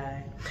 No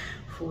lie.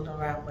 Fool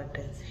around with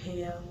this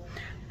hair.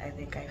 I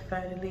think I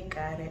finally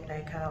got it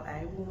like how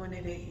I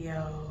wanted it,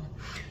 y'all.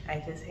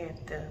 I just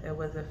had to, it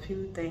was a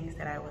few things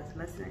that I was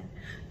missing.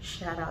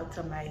 Shout out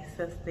to my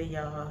sister,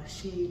 y'all.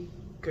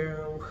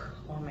 Girl,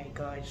 oh my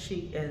god,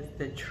 she is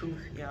the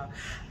truth, y'all.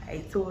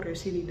 I told her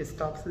she need to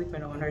stop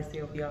sleeping on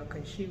herself, y'all,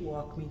 because she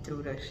walked me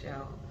through the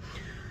show.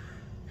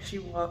 She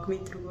walked me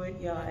through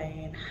it, y'all,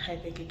 and I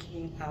think it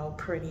came out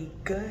pretty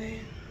good.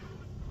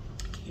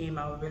 Came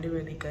out really,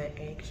 really good,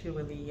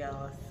 actually,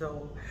 y'all.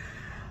 So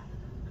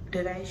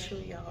did I show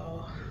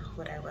y'all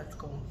what I was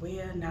gonna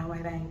wear? Now I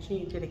done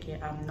changed it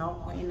again. I'm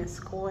not wearing a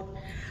skirt.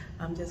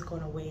 I'm just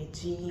gonna wear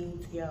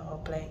jeans, y'all,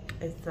 black.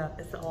 It's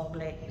all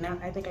black. Now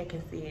I think I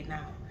can see it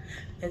now.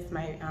 It's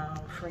my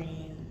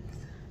friend's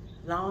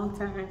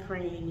longtime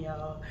friend,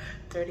 y'all.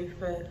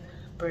 35th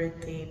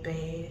birthday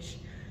bash.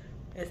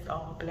 It's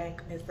all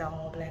black. It's the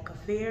all black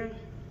affair.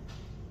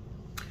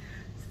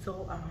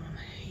 So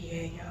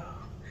yeah,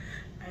 y'all.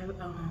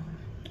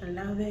 I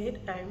love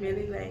it. I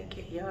really like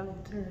it, y'all.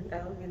 It turned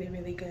out really,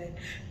 really good.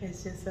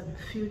 It's just some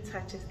few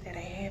touches that I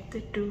have to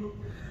do,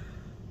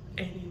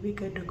 and we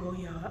good to go,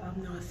 y'all.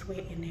 I'm not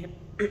sweating it.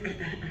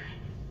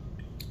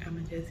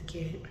 I'm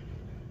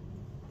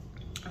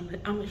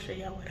gonna show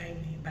y'all what I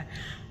mean, but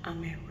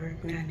I'm at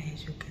work now,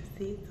 as you can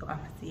see, so I'm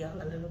gonna see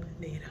y'all a little bit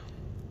later.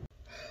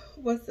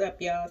 What's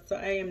up, y'all? So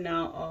I am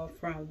now off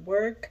from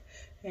work,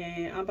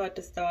 and I'm about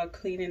to start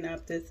cleaning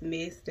up this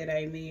mess that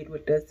I made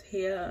with this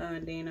hair,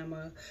 and then I'm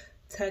gonna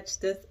touch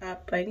this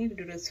up. I need to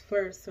do this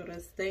first, so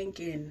that's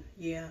thinking,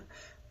 yeah,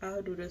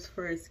 I'll do this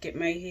first, get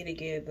my hair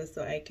together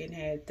so I can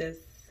have this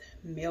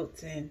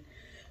melting,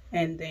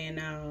 and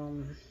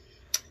then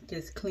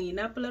just clean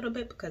up a little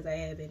bit because I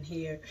have in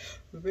here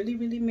really,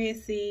 really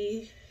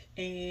messy.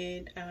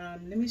 And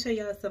let me show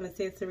y'all some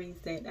accessories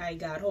that I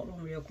got. Hold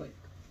on real quick.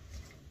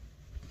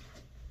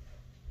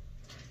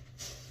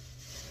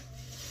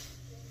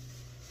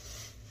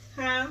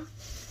 Huh?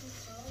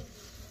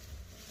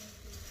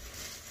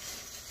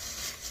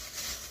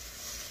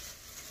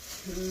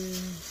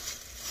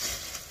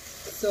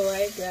 So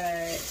I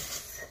got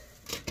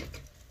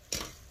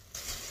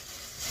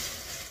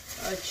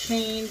a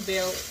chain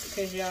belt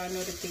because y'all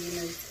know the theme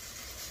is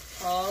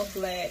all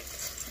black,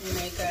 and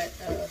I got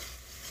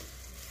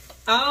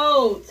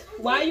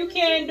why you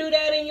can't do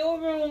that in your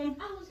room?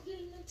 I was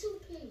getting a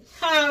two-piece.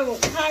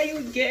 How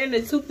you getting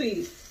a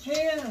two-piece?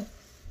 Yeah.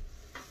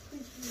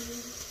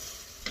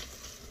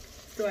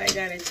 So I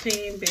got a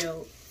chain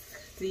belt.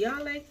 Do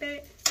y'all like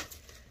that?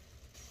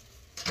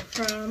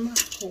 From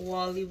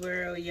Wally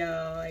World,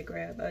 y'all. I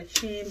grabbed a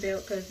chain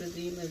belt because the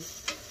theme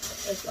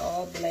is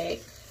all black.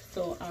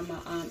 So I'm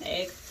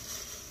a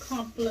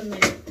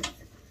compliment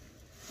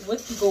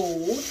with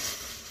gold.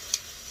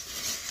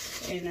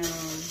 And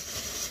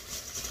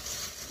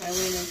I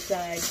went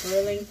inside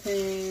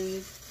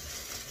Burlington's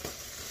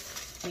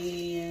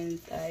and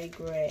I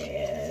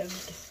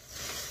grabbed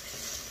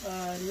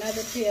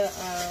another pair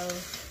of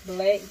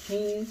black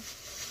jeans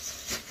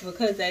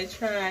because I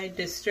tried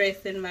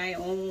distressing my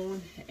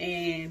own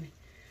and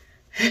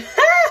it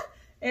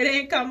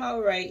didn't come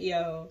out right,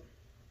 y'all.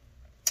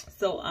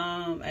 So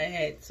I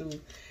had to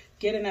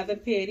get another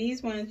pair.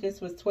 These ones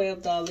just was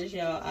 $12,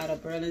 y'all, out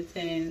of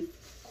Burlington.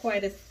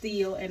 Quite a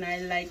steal, and I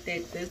like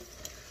that this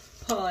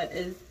part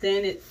is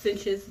then it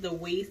cinches the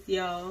waist,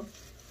 y'all.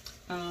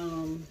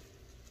 And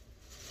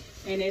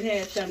it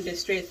has some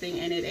distressing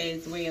in it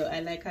as well.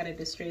 I like how the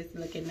distress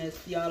look in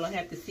this. Y'all don't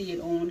have to see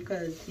it on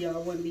because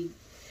y'all wouldn't be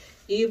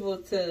able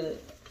to,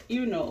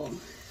 you know,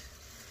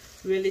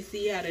 really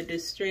see how the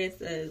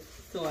distress is.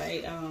 So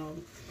I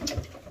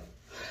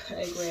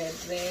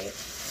grabbed that.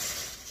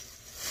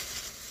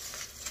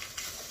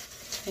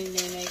 And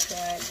then I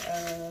got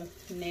a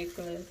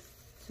necklace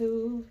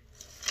too.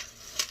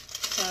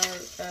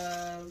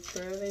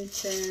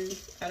 Burlington.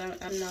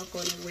 I'm not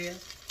going to wear.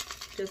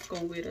 Just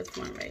gonna wear this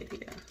one right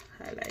here.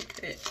 I like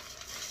that.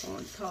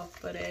 On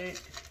top of that,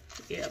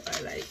 yep,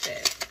 I like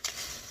that.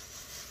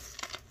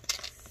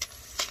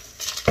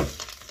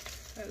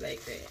 I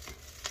like that.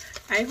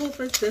 I hope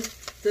it's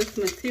this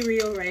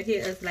material right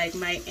here is like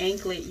my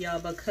anklet, y'all,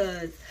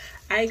 because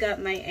I got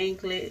my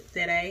anklet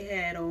that I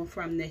had on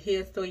from the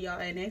hair store, y'all,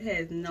 and it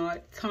has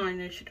not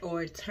tarnished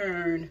or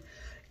turned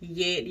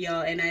yet,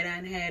 y'all, and I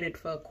done had it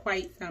for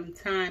quite some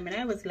time, and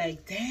I was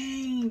like,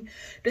 dang,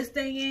 this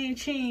thing ain't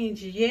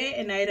changed yet.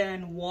 And I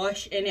done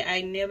wash in it.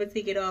 I never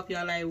take it off,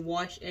 y'all. I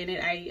wash in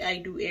it.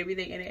 I do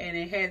everything in it, and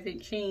it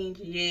hasn't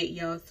changed yet,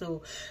 y'all.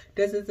 So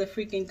this is a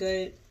freaking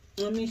good.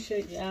 Let me show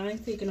you. I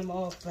ain't taking them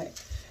off, but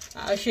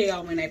I'll show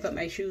y'all when I put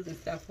my shoes and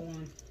stuff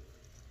on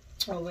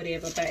or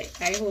whatever. But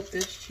I hope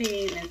this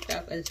chain and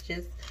stuff is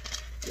just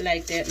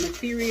like that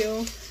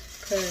material,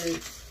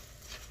 because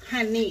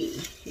honey,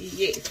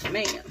 yes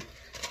ma'am,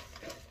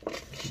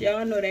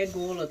 y'all know that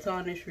gold will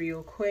tarnish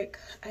real quick.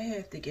 I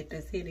have to get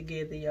this here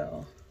together,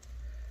 y'all.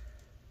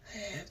 I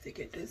have to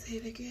get this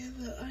hair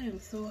together. I am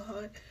so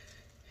hot.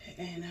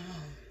 And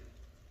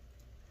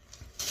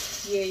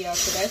yeah, y'all,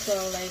 so that's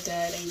all I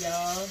got. And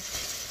y'all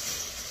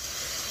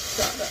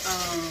saw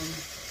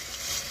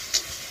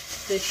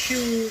the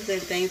shoes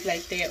and things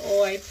like that.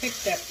 Oh, I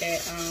picked up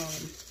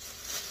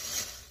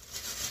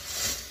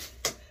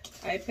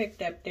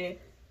that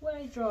what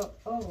I dropped.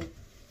 Oh,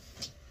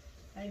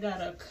 I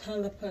got a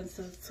color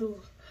pencil too.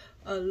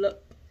 A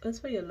lip, that's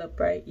for your lip,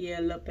 right? Yeah,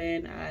 lip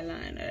and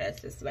eyeliner.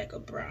 That's just like a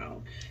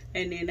brown.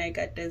 And then I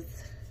got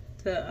this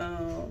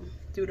to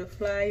do the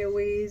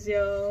flyaways,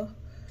 y'all.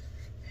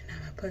 And I'm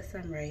gonna put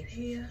some right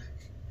here,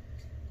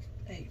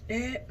 like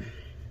that.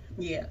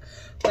 Yeah,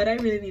 but I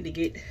really need to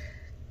get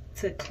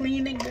to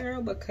cleaning,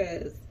 girl,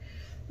 because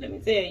let me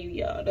tell you,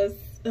 y'all, that's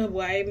the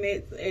white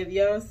mix. If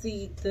y'all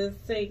see the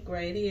sink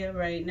right here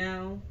right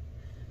now,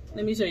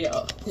 let me show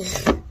y'all.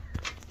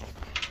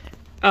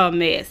 A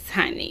mess,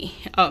 honey,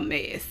 a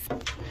mess.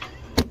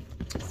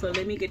 So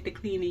let me get the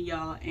cleaning,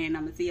 y'all, and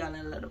I'm gonna see y'all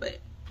in a little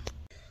bit.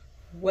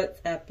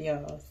 What's up,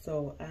 y'all?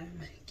 So I'm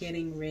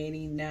getting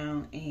ready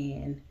now,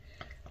 and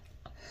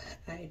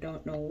I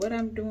don't know what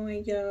I'm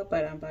doing, y'all,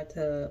 but I'm about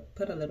to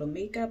put a little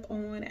makeup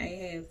on.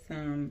 I have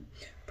some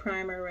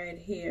primer right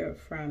here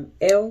from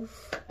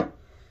ELF.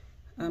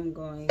 I'm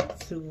going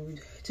to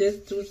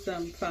just do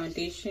some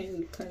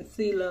foundation,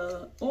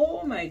 concealer.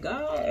 Oh my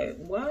god,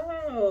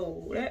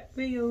 wow, that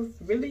feels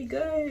really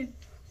good.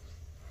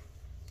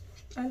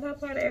 I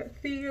love how that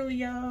feels,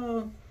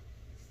 y'all.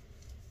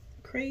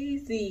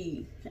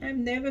 Crazy. I've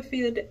never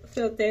felt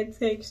that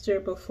texture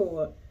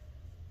before.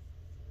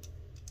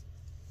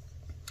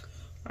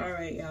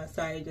 Alright, y'all,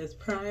 so I just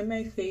prime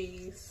my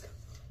face.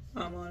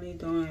 I'm only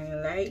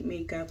doing light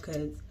makeup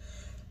because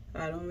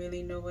I don't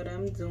really know what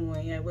I'm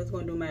doing. I was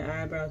going to do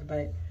my eyebrows,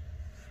 but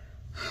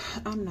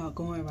I'm not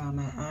going around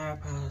my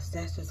eyebrows.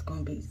 That's just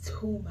going to be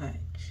too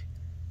much.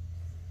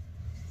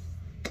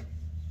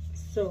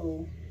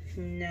 So,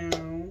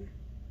 now,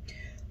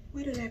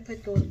 where did I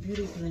put those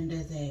beauty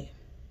blenders at?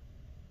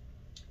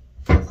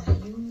 Because I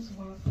used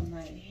one for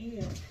my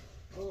hair.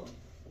 Oh.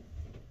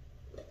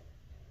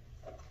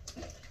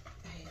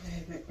 I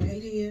have it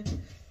right here.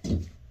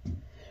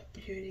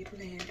 Beauty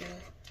blender.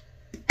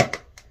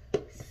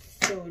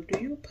 So, do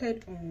you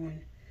put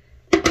on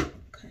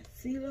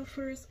concealer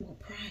first or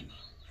primer?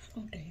 I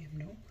don't damn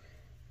know.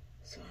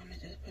 So, I'm going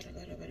to just put a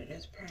little bit of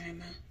this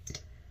primer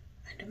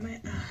under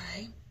my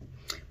eye,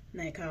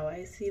 like how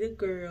I see the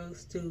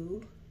girls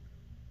do.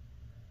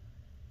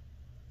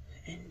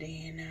 And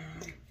then,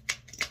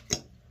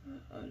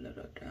 a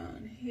little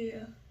down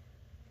here.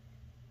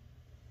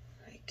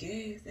 I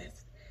guess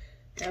that's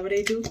that what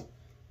they do?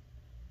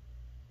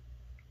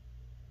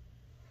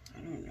 I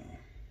don't know.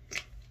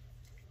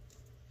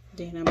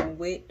 Then I'm gonna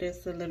wet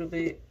this a little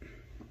bit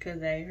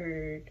because I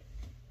heard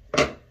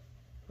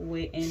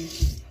wetting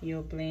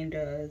your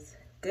blender is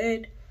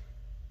good.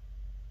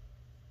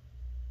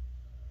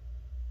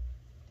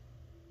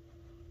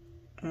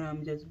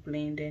 I'm just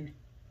blending.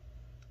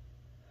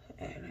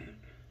 And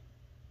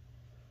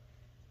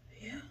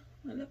yeah,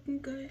 I'm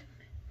looking good.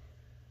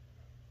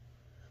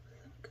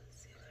 Some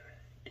concealer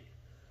right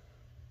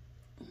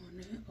on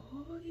it.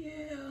 Oh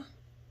yeah,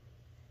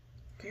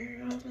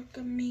 girl, look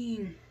at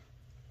me.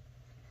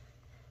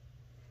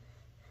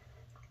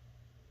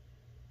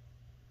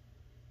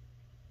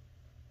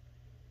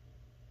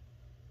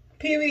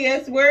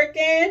 PBS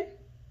working?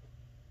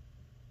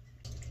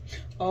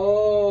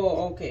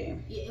 Oh, okay.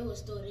 Yeah, it was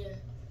still there.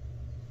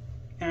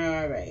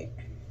 All right.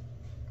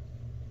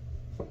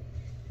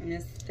 And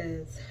this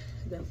is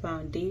the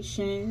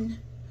foundation.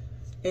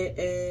 It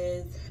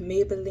is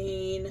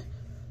Maybelline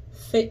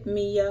Fit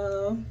Me,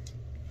 y'all.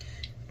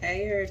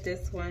 I heard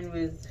this one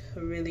was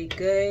really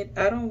good.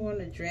 I don't want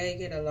to drag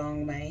it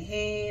along my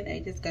hand. I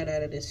just got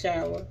out of the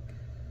shower.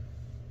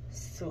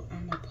 So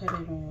I'm going to put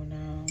it on,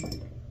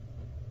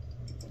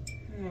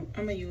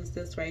 I'm going to use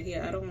this right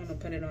here. I don't want to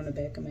put it on the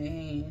back of my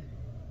hand.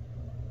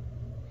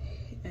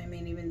 I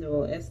mean, even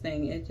though this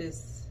thing, it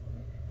just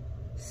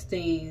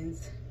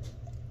stains.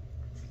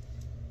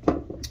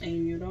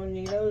 And you don't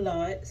need a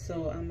lot.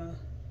 So I'm going to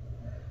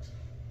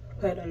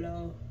put a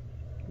little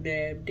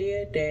dab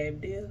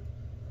there,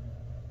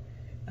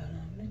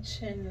 along the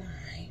chin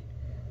line.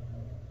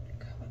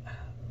 Cover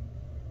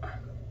up.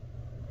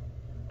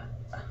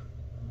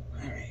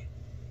 Alright.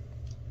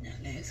 Now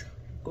let's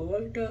go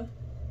with the...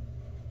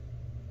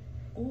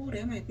 Oh,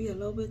 that might be a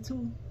little bit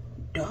too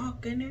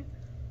dark in it.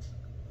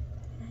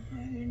 I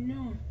don't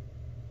know.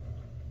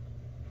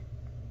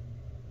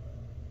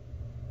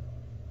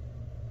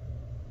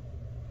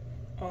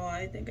 Oh,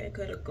 I think I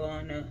could have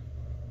gone a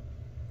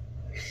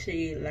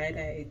shade lighter,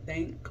 I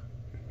think.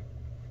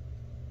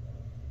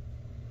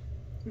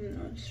 I'm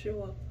not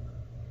sure.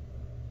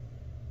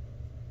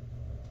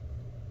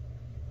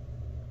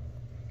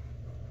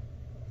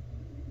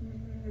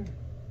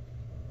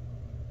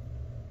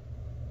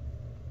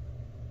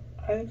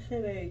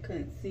 Actually, I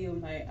conceal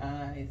my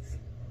eyes.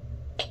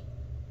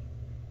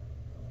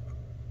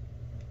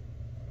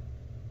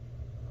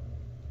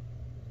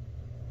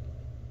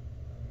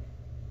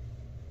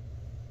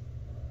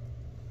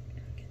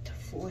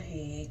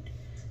 forehead.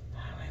 Oh,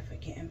 I'm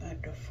forgetting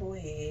about the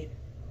forehead.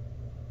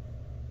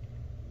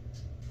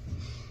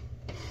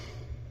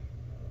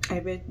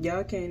 I bet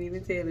y'all can't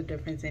even tell the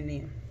difference in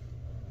there.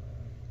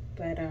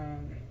 But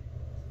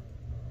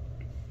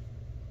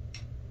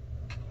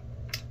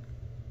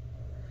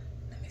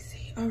let me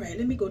see. All right,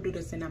 let me go do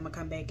this and I'm gonna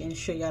come back and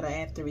show y'all the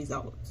after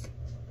results.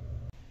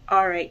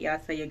 All right, y'all,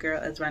 so your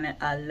girl is running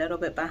a little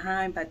bit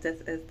behind, but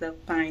this is the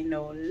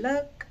final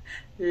look.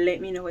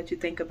 Let me know what you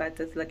think about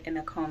this look in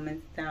the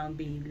comments down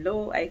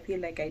below. I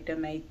feel like I did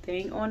my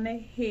thing on the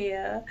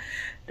hair.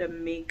 The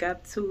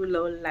makeup too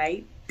low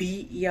light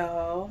beat,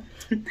 y'all.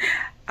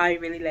 I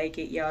really like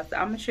it, y'all. So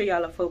I'm gonna show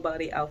y'all a full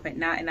body outfit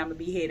now, and I'm gonna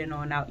be heading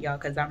on out, y'all,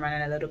 because I'm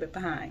running a little bit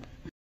behind.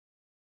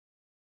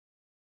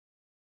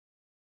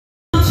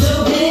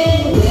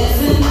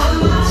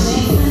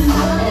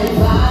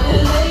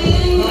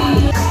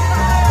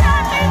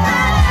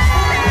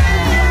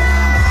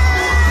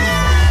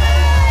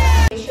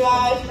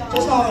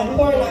 Just how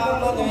important our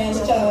mother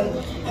is to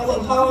us, and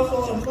what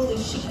powerful and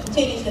foolish she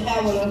continues to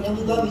have on us, and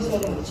we love you so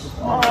much.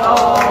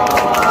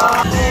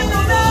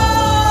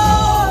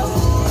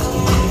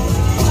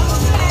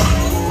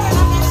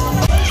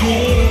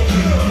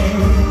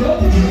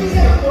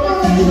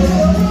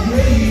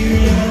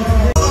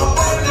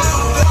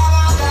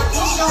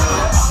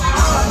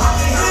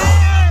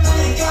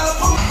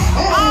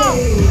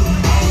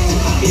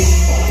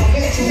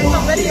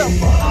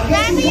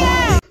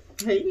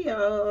 Hey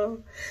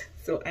y'all,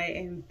 so I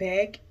am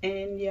back,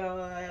 and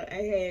y'all,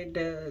 I had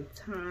the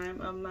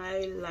time of my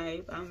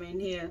life. I'm in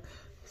here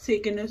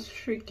taking this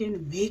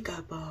freaking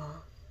makeup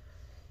off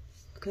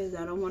because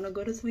I don't want to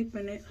go to sleep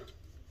in it.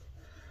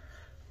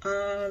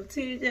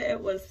 Taja,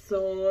 it was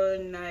so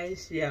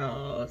nice,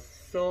 y'all,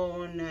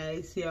 so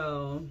nice,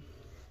 y'all.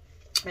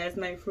 That's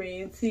my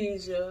friend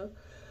Taja.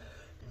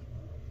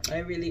 I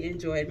really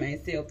enjoyed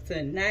myself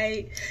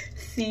tonight,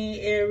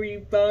 seeing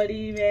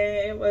everybody,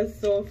 man. It was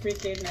so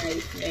freaking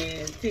nice,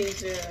 man.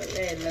 Taja,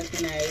 that looked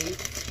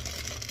nice.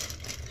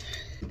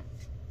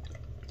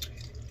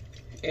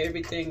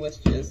 Everything was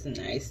just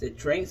nice. The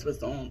drinks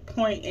was on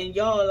point, and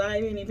y'all, I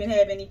didn't even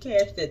have any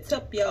cash to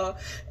tip y'all.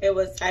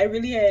 I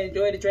really had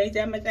enjoyed the drinks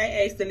that much.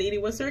 I asked the lady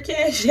what's her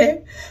cash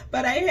at,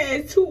 but I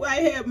had two. I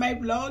had my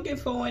vlogging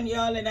phone,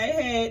 y'all, and I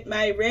had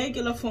my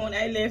regular phone.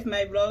 I left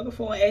my vlogging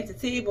phone at the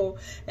table,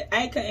 and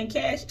I couldn't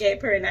cash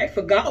app her, and I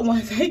forgot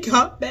once I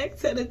got back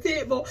to the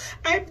table.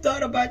 I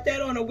thought about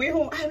that on the way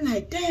home. I'm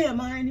like, damn,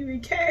 I ain't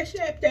even cash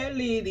app that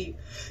lady.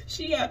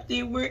 She up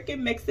there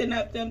working, mixing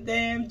up them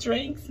damn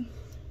drinks.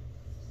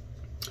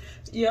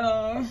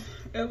 Y'all,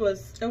 it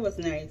was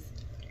nice.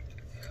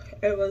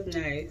 It was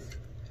nice.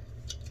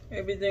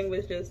 Everything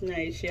was just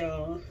nice,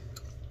 y'all.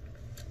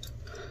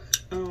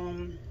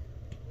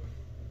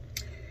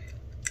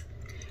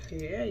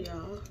 Yeah,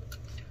 y'all.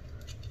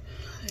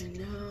 And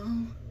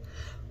now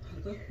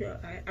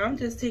I'm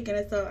just taking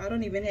this off. I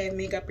don't even have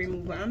makeup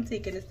remover. I'm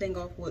taking this thing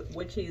off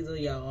with chisel,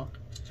 y'all.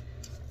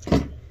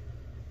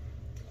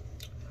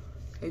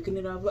 Taking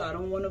it off. I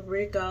don't want to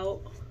break out.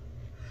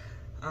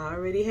 I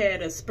already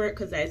had a spurt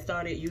because I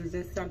started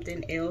using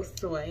something else,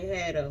 so I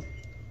had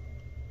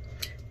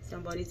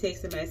somebody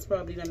texted me. It's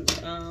probably them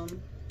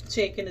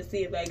checking to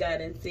see if I got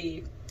in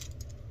safe.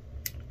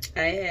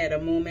 I had a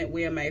moment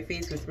where my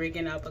face was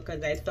breaking out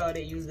because I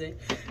started using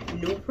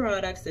new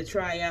products to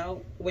try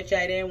out, which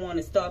I didn't want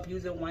to stop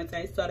using once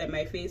I saw that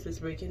my face was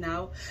breaking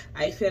out.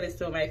 I felt as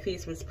though my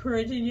face was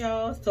purging,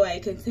 y'all, so I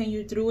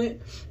continued through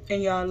it.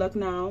 And y'all, look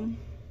now.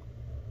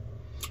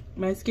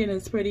 My skin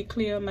is pretty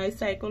clear. My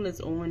cycle is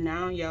on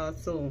now, y'all,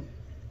 so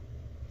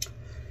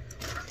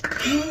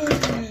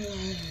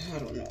I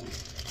don't know.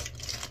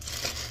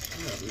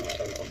 I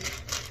don't know.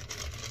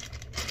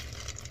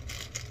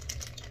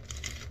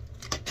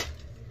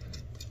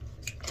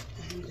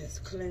 I'm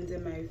just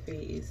cleansing my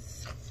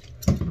face.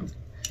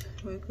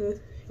 Look at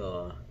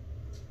y'all.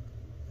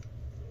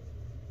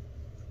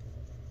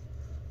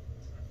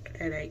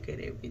 And I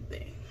get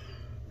everything.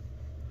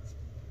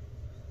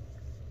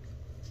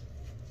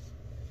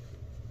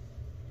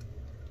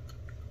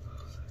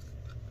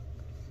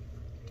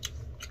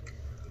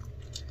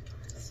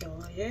 So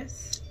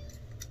yes,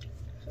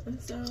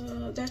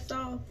 so that's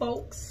all,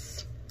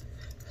 folks.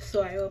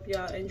 So I hope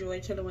y'all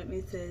enjoyed chilling with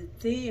me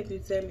today. If you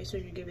did, make sure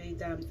you give it a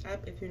thumbs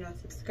up. If you're not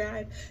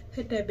subscribed,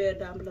 hit that bell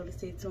down below to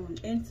stay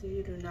tuned in so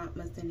you do not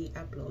miss any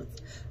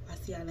uploads. I'll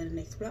see y'all in the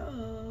next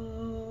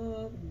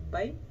vlog.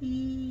 Bye.